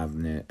filing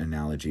cabinet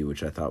analogy,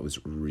 which I thought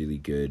was really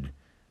good.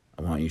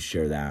 I want you to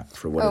share that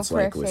for what it's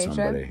like aphasia. With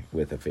somebody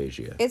with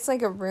aphasia. It's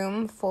like a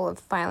room full of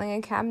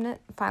filing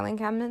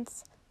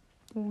cabinets,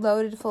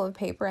 loaded full of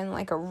paper, and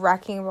like a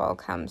wrecking ball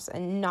comes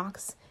and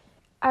knocks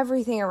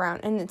everything around,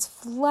 and it's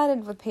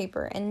flooded with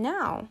paper. And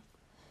now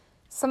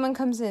someone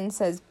comes in and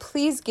says,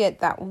 please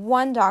get that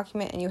one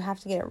document, and you have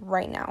to get it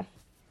right now.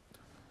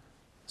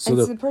 So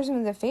the person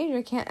with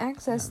aphasia can't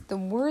access the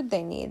word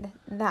they need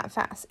that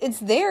fast. It's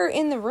there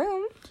in the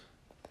room.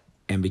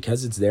 And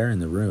because it's there in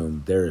the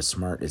room, they're as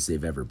smart as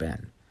they've ever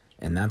been.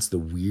 And that's the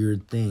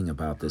weird thing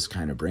about this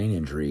kind of brain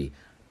injury,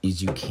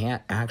 is you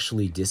can't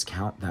actually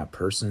discount that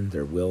person,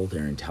 their will,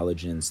 their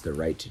intelligence, their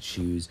right to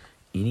choose.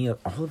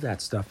 All of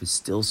that stuff is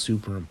still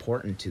super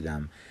important to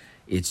them.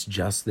 It's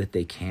just that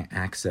they can't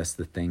access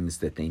the things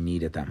that they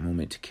need at that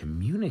moment to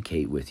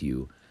communicate with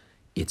you.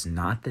 It's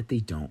not that they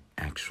don't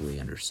actually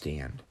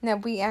understand. No,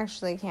 we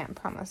actually can't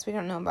promise. We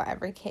don't know about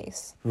every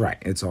case. Right.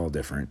 It's all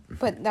different.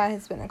 But that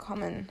has been a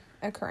common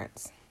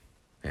occurrence.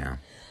 Yeah.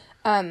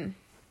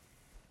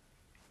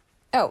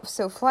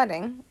 So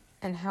flooding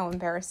and how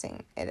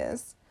embarrassing it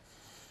is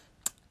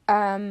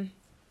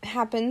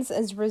happens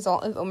as a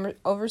result of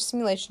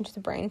overstimulation to the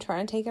brain,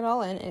 trying to take it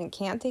all in, and it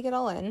can't take it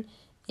all in, and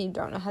you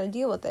don't know how to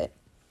deal with it.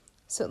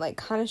 So it like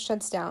kind of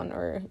shuts down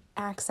or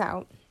acts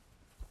out.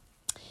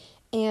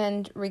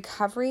 And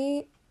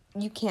recovery,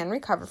 you can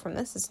recover from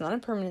this. It's not a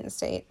permanent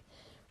state.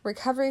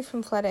 Recovery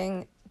from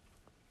flooding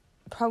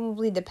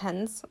probably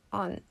depends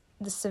on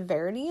the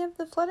severity of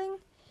the flooding.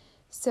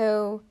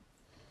 So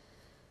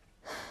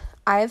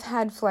I've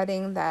had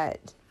flooding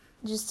that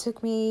just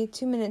took me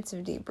 2 minutes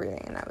of deep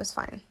breathing and I was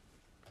fine.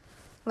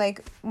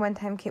 Like one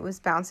time Kit was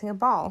bouncing a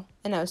ball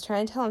and I was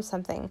trying to tell him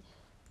something.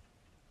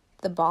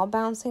 The ball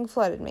bouncing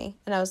flooded me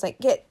and I was like,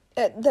 get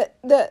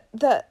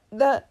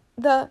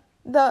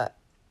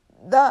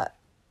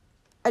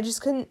I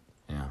just couldn't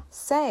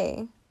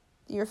say,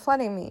 you're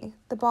flooding me.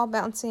 The ball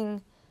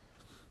bouncing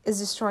is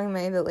destroying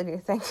my ability to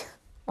think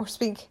or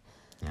speak.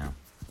 Yeah.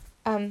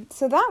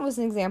 So that was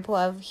an example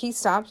of he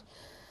stopped.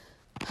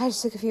 I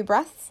just took a few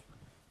breaths.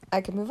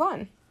 I could move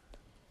on.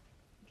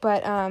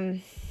 But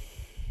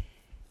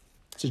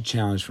it's a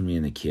challenge for me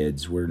and the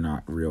kids. We're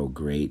not real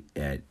great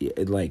at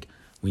it. Like,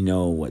 we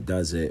know what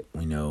does it,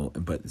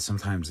 but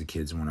sometimes the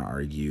kids want to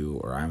argue,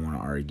 or I want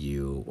to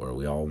argue, or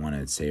we all want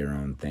to say our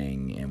own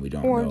thing, and we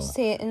don't know. Or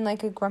say it in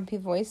like a grumpy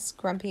voice.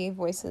 Grumpy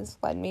voices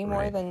flood me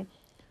more than,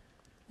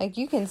 like,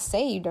 you can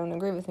say you don't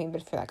agree with me,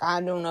 but if you're like,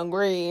 I don't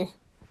agree,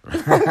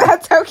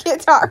 that's how Kit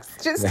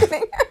talks. Just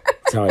kidding.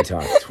 That's how I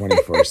talk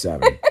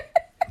 24/7.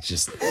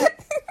 Just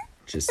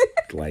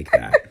like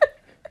that.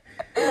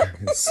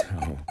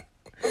 So...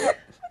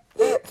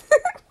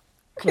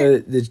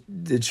 But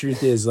the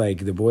truth is,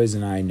 like, the boys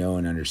and I know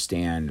and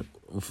understand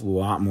a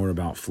lot more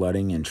about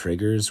flooding and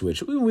triggers,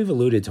 which we've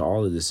alluded to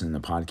all of this in the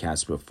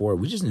podcast before.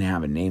 We just didn't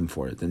have a name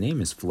for it. The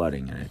name is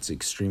flooding, and it's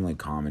extremely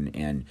common,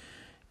 and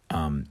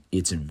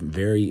it's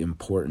very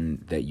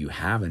important that you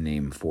have a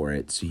name for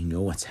it so you know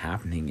what's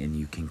happening and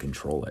you can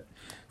control it.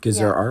 Because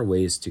there are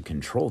ways to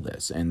control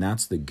this, and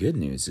that's the good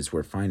news, is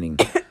we're finding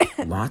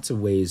lots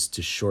of ways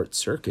to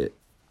short-circuit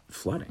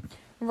flooding.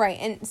 Right,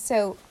 and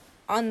so...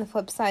 on the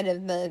flip side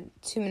of the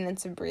 2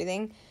 minutes of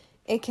breathing,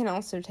 it can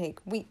also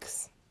take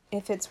weeks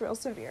if it's real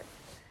severe.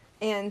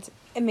 And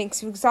it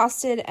makes you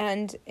exhausted,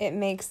 and it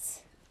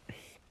makes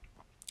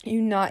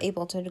you not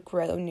able to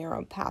grow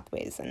neural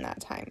pathways in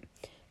that time.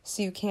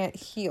 So you can't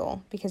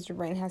heal because your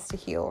brain has to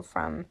heal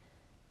from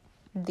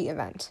the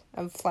event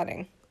of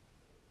flooding.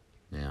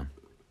 Yeah.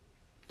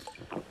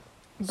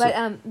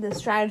 But the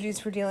strategies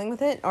for dealing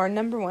with it are,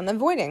 number one,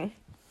 avoiding.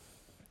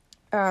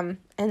 And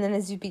then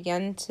as you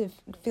begin to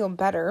feel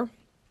better,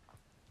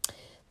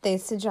 they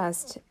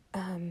suggest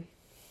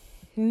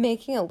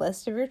making a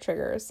list of your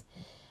triggers,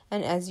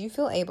 and as you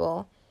feel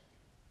able,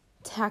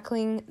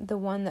 tackling the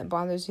one that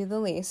bothers you the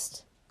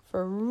least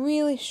for a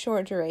really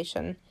short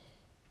duration,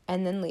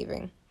 and then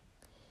leaving.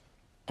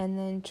 And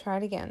then try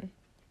it again.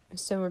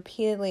 So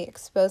repeatedly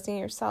exposing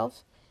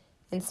yourself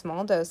in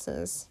small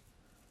doses.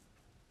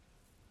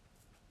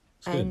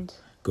 And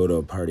go to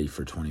a party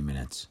for 20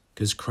 minutes.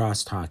 Because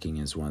cross-talking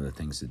is one of the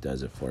things that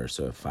does it for us.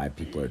 So if 5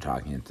 people are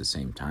talking at the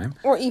same time...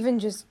 or even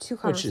just 2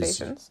 conversations.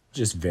 Which is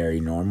just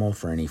very normal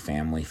for any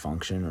family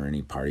function or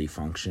any party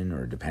function,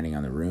 or depending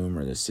on the room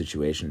or the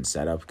situation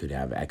set up, could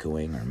have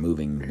echoing or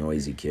moving,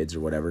 noisy kids or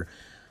whatever.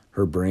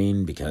 Her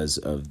brain, because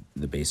of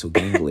the basal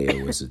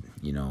ganglia,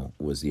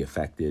 was the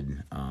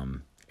affected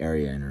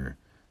area in her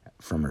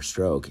from her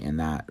stroke. And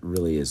that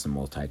really is the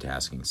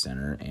multitasking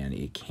center. And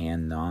it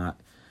cannot...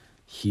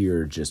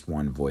 hear just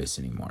one voice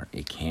anymore.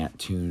 It can't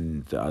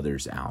tune the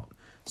others out.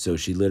 So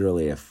she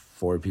literally, if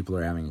 4 people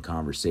are having a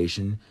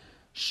conversation,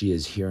 she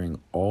is hearing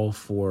all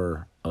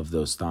 4 of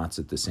those thoughts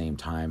at the same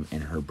time,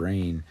 and her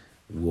brain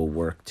will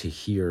work to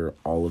hear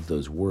all of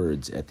those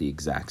words at the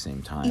exact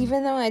same time.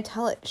 Even though I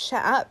tell it,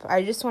 shut up,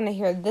 I just want to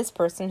hear this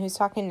person who's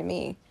talking to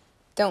me.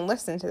 Don't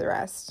listen to the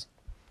rest.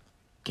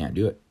 Can't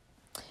do it.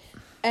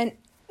 And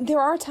there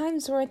are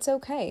times where it's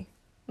okay.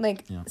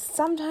 Like,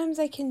 sometimes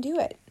I can do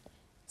it.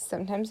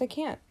 Sometimes I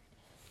can't.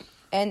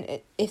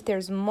 And if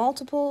there's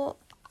multiple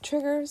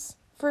triggers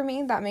for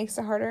me, that makes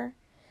it harder.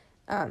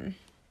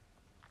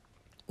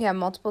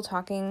 Multiple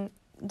talking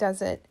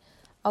does it.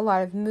 A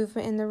lot of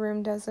movement in the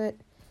room does it.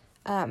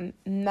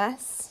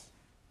 Mess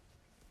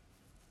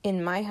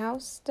in my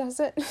house does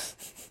it.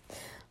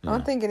 I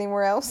don't think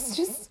anywhere else.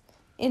 Just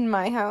in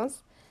my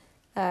house.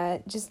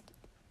 Just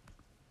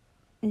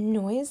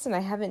noise that I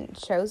haven't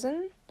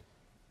chosen.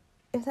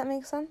 If that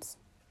makes sense.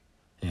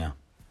 Yeah.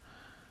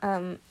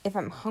 If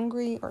I'm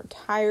hungry or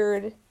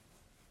tired,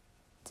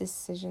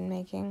 decision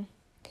making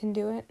can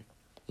do it.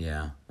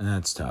 Yeah, and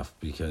that's tough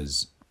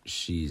because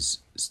she's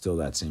still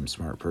that same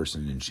smart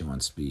person and she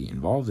wants to be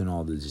involved in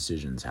all the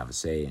decisions, have a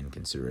say and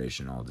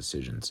consideration in all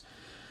decisions.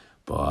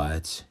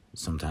 But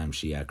sometimes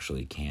she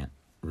actually can't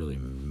really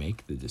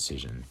make the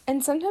decision.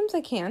 And sometimes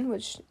I can,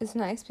 which is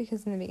nice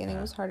because in the beginning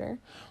it was harder.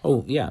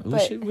 Oh, yeah.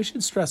 We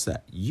should stress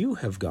that. You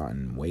have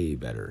gotten way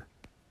better.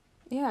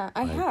 Yeah,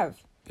 I have.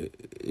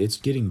 It's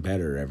getting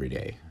better every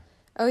day.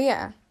 Oh,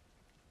 yeah.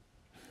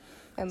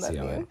 I love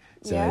you.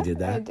 See how I did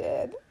that? I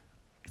did.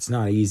 It's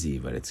not easy,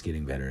 but it's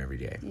getting better every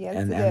day.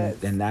 Yes, it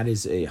is. And that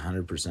is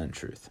 100%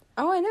 truth.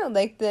 Oh, I know.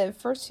 Like, the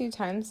first 2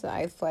 times that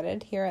I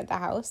flooded here at the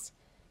house.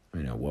 I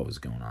know what was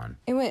going on.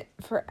 It went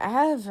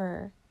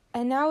forever.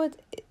 And now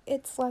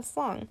it's less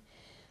long.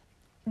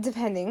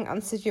 Depending on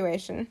the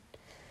situation.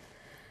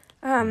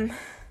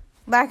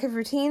 Lack of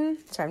routine.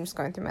 So I'm just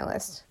going through my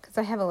list. Because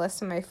I have a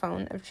list on my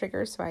phone of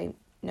triggers, so I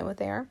know what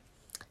they are.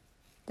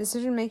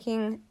 Decision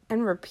making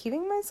and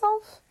repeating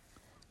myself.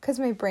 Because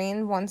my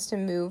brain wants to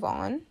move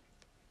on.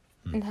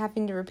 And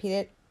having to repeat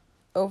it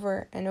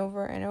over and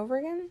over and over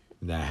again.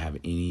 Does that have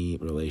any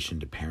relation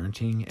to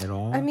parenting at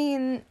all? I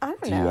mean, I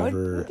don't know. Do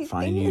you ever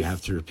find you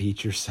have to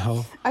repeat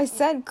yourself? I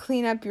said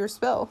clean up your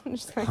spill.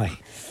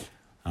 Like,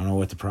 I don't know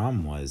what the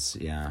problem was.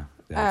 Yeah,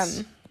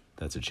 that's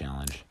a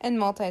challenge. And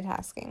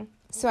multitasking.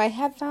 So I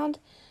have found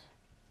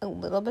a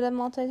little bit of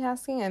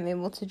multitasking. I'm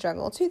able to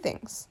juggle 2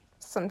 things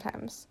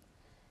sometimes.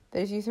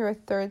 But if you throw a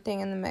third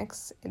thing in the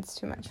mix, it's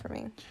too much for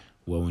me.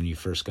 Well, when you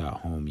first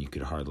got home, you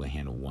could hardly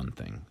handle one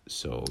thing.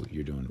 So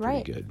you're doing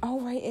pretty good. Oh,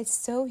 right. It's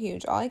so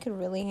huge. All I could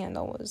really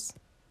handle was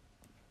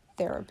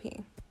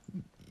therapy.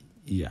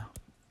 Yeah.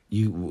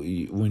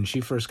 When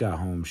she first got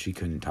home, she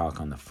couldn't talk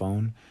on the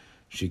phone.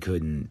 She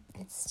couldn't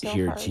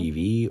hear hard.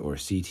 TV or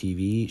see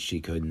TV.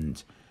 She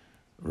couldn't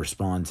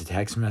respond to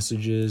text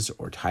messages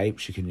or type.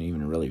 She couldn't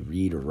even really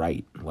read or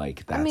write.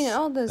 Like, that's, I mean,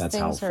 all those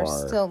things are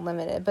still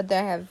limited, but they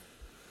have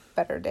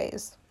better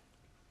days.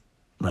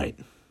 Right.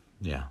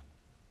 Yeah.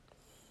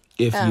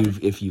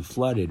 If you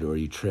flooded or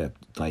you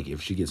tripped, like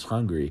if she gets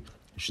hungry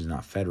and she's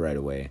not fed right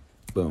away,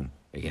 boom,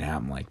 it can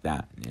happen like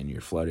that. And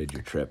you're flooded,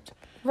 you're tripped.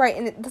 Right,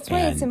 and that's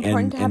why it's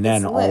important to have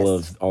this list.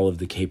 And then all of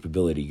the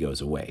capability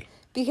goes away.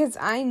 Because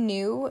I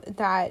knew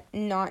that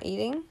not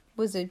eating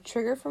was a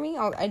trigger for me,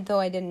 though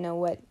I didn't know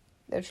what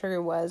the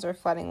trigger was or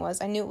flooding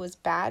was. I knew it was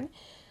bad,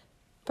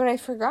 but I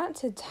forgot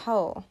to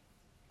tell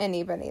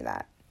anybody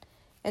that.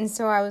 And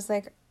so I was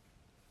like,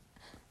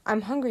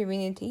 I'm hungry, we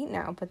need to eat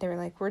now. But they were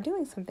like, we're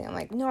doing something. I'm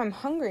like, no, I'm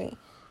hungry.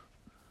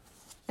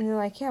 And they're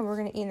like, yeah, we're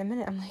going to eat in a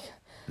minute. I'm like,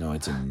 no,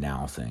 it's a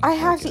now thing. I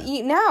have to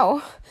eat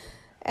now.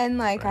 And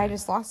like, right. I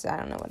just lost it. I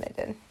don't know what I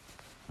did.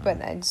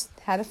 But I just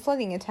had a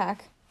flooding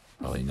attack.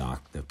 Probably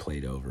knocked the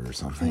plate over or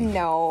something.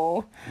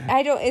 No.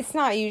 It's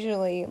not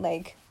usually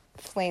like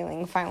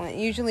flailing violent.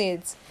 Usually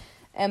it's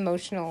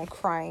emotional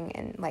crying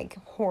and like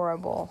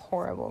horrible,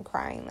 horrible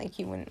crying. Like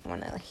you wouldn't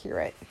want to hear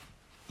it.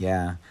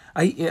 Yeah.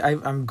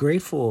 I'm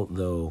grateful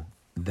though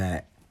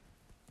that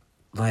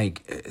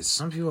like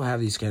some people have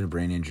these kind of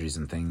brain injuries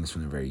and things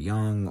when they're very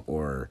young,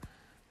 or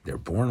they're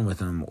born with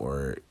them,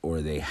 or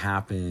they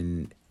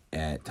happen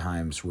at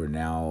times where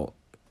now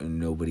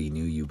nobody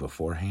knew you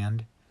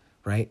beforehand,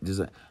 right? Does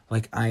it,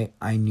 like I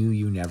knew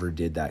you never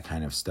did that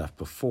kind of stuff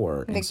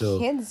before. The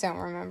kids don't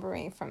remember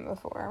me from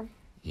before.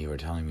 You were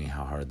telling me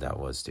how hard that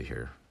was to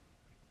hear.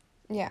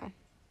 Yeah.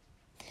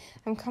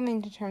 I'm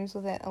coming to terms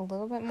with it a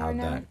little bit more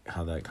now.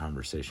 How'd that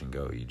conversation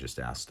go? You just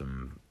asked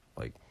them,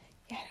 like...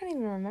 Yeah, I don't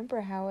even remember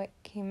how it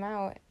came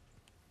out.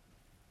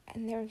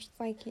 And there was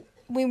like...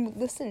 We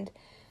listened.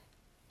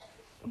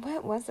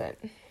 What was it?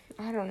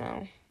 I don't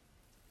know.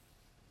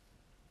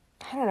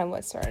 I don't know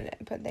what started it,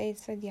 but they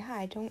said,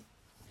 yeah,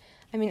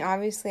 I mean,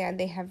 obviously,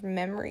 they have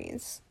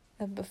memories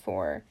of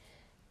before,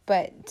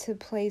 but to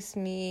place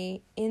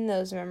me in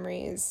those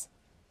memories,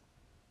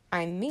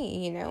 I'm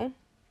me, you know?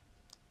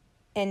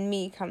 And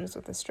me comes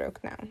with a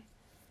stroke now.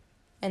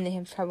 And they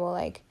have trouble,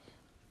 like,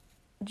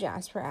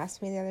 Jasper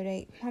asked me the other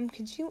day, Mom,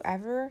 could you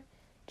ever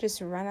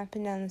just run up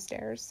and down the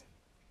stairs?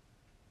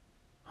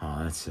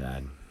 Oh, that's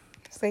sad.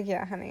 It's like,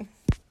 yeah, honey.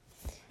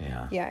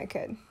 Yeah. Yeah, I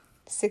could.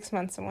 6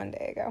 months and 1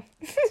 day ago.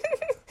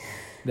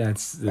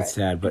 That's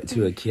sad. But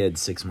to a kid,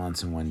 6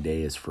 months and 1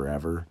 day is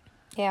forever.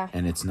 Yeah.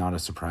 And it's not a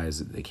surprise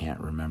that they can't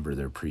remember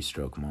their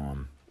pre-stroke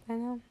mom. I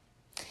know.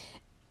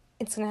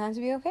 It's going to have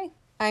to be okay.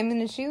 I'm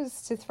going to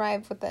choose to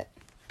thrive with it.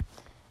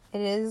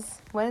 It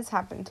is what has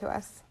happened to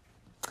us.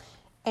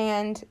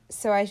 And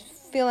so I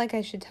feel like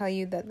I should tell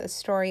you that the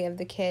story of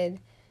the kid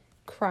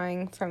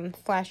crying from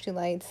flashy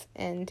lights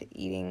and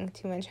eating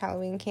too much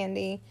Halloween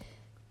candy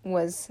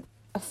was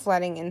a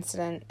flooding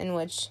incident in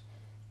which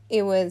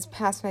it was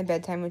past my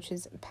bedtime, which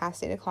is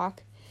past 8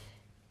 o'clock,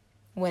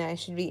 when I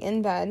should be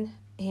in bed,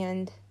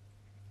 and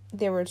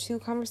there were 2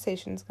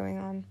 conversations going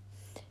on.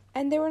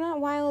 And they were not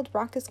wild,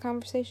 raucous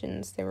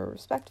conversations. They were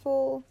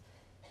respectful,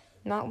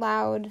 not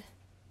loud,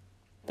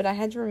 but I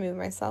had to remove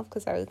myself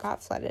because I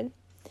got flooded.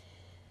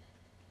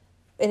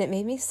 And it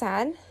made me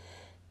sad,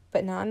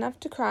 but not enough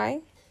to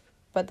cry.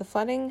 But the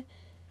flooding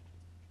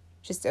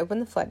just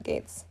opened the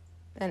floodgates,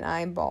 and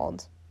I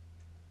bawled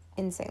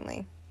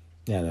insanely.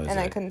 Yeah, that was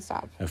I couldn't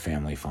stop. A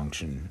family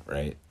function,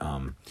 right?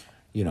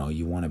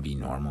 You want to be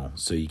normal,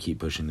 so you keep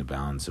pushing the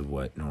bounds of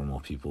what normal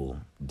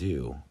people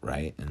do,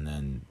 right? And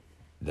then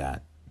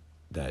that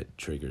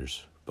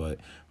triggers. But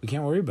we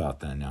can't worry about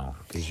that now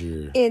because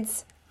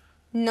It's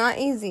not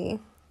easy.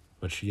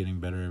 But you're getting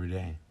better every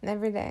day.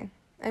 Every day.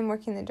 I'm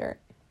working the dirt.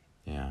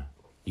 Yeah.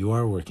 You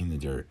are working the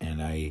dirt,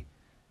 and I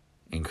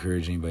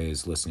encourage anybody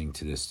who's listening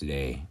to this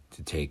today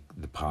to take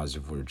the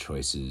positive word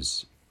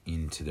choices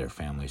into their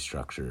family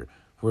structure.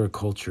 We're a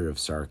culture of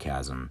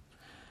sarcasm,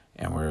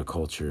 and we're a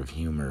culture of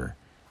humor,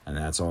 and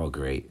that's all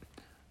great.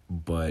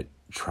 But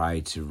try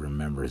to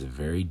remember the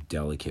very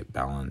delicate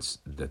balance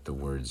that the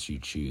words you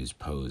choose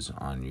pose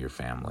on your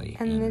family.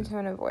 And the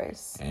tone of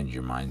voice. And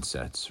your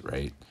mindsets,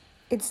 right?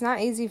 It's not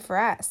easy for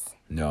us.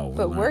 No.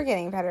 But we're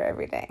getting better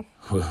every day.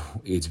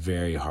 It's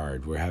very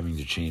hard. We're having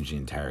to change the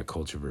entire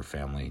culture of our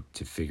family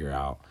to figure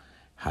out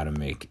how to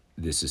make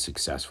this a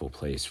successful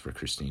place for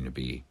Christine to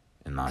be.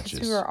 And not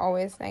just... we were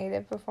always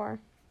negative before.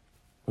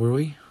 Were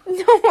we?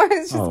 No, I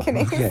was just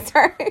kidding. Okay.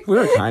 Sorry. We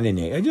were kind of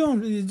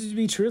negative. To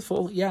be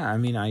truthful, yeah. I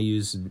mean, I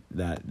use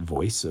that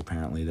voice,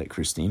 apparently, that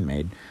Christine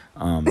made.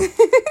 How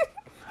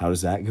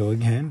does that go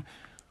again?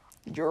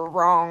 You're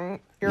wrong.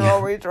 You're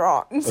always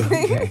wrong.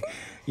 Okay.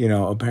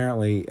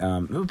 Apparently,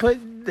 but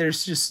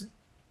there's just,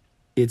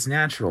 it's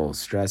natural.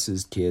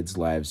 Stresses, kids,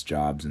 lives,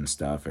 jobs, and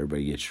stuff.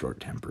 Everybody gets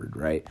short-tempered,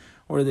 right?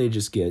 Or they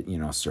just get,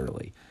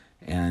 surly.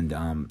 And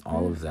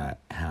all of that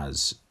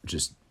has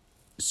just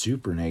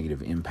super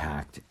negative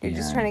impact. You're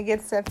just trying to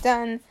get stuff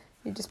done.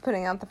 You're just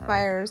putting out the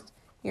fires.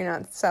 You're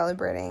not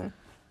celebrating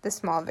the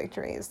small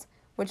victories,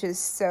 which is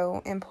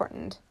so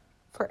important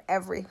for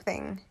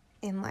everything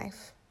in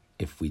life.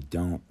 If we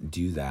don't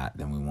do that,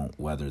 then we won't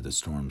weather the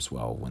storms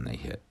well when they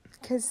hit.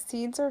 Because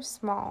seeds are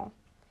small.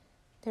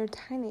 They're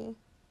tiny.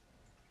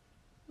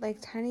 Like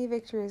tiny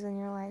victories in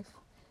your life.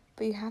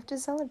 But you have to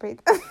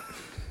celebrate them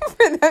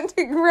for them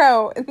to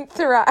grow and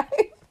thrive.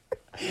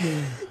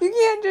 You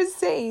can't just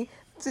say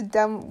it's a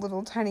dumb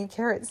little tiny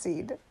carrot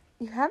seed.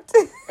 You have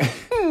to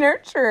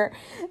nurture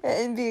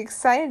and be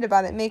excited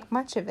about it. Make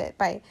much of it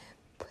by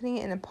putting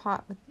it in a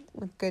pot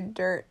with good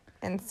dirt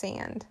and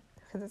sand.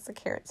 Because it's a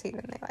carrot seed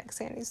and they like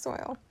sandy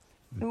soil.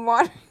 And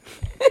water.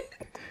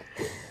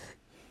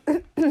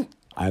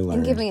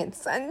 And giving it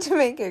sun to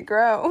make it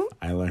grow.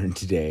 I learned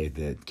today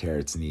that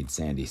carrots need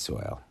sandy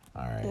soil.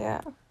 All right.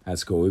 Yeah.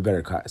 That's cool. We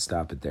better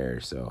stop it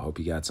there. So hope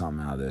you got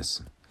something out of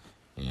this.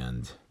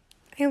 And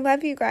I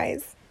love you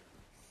guys.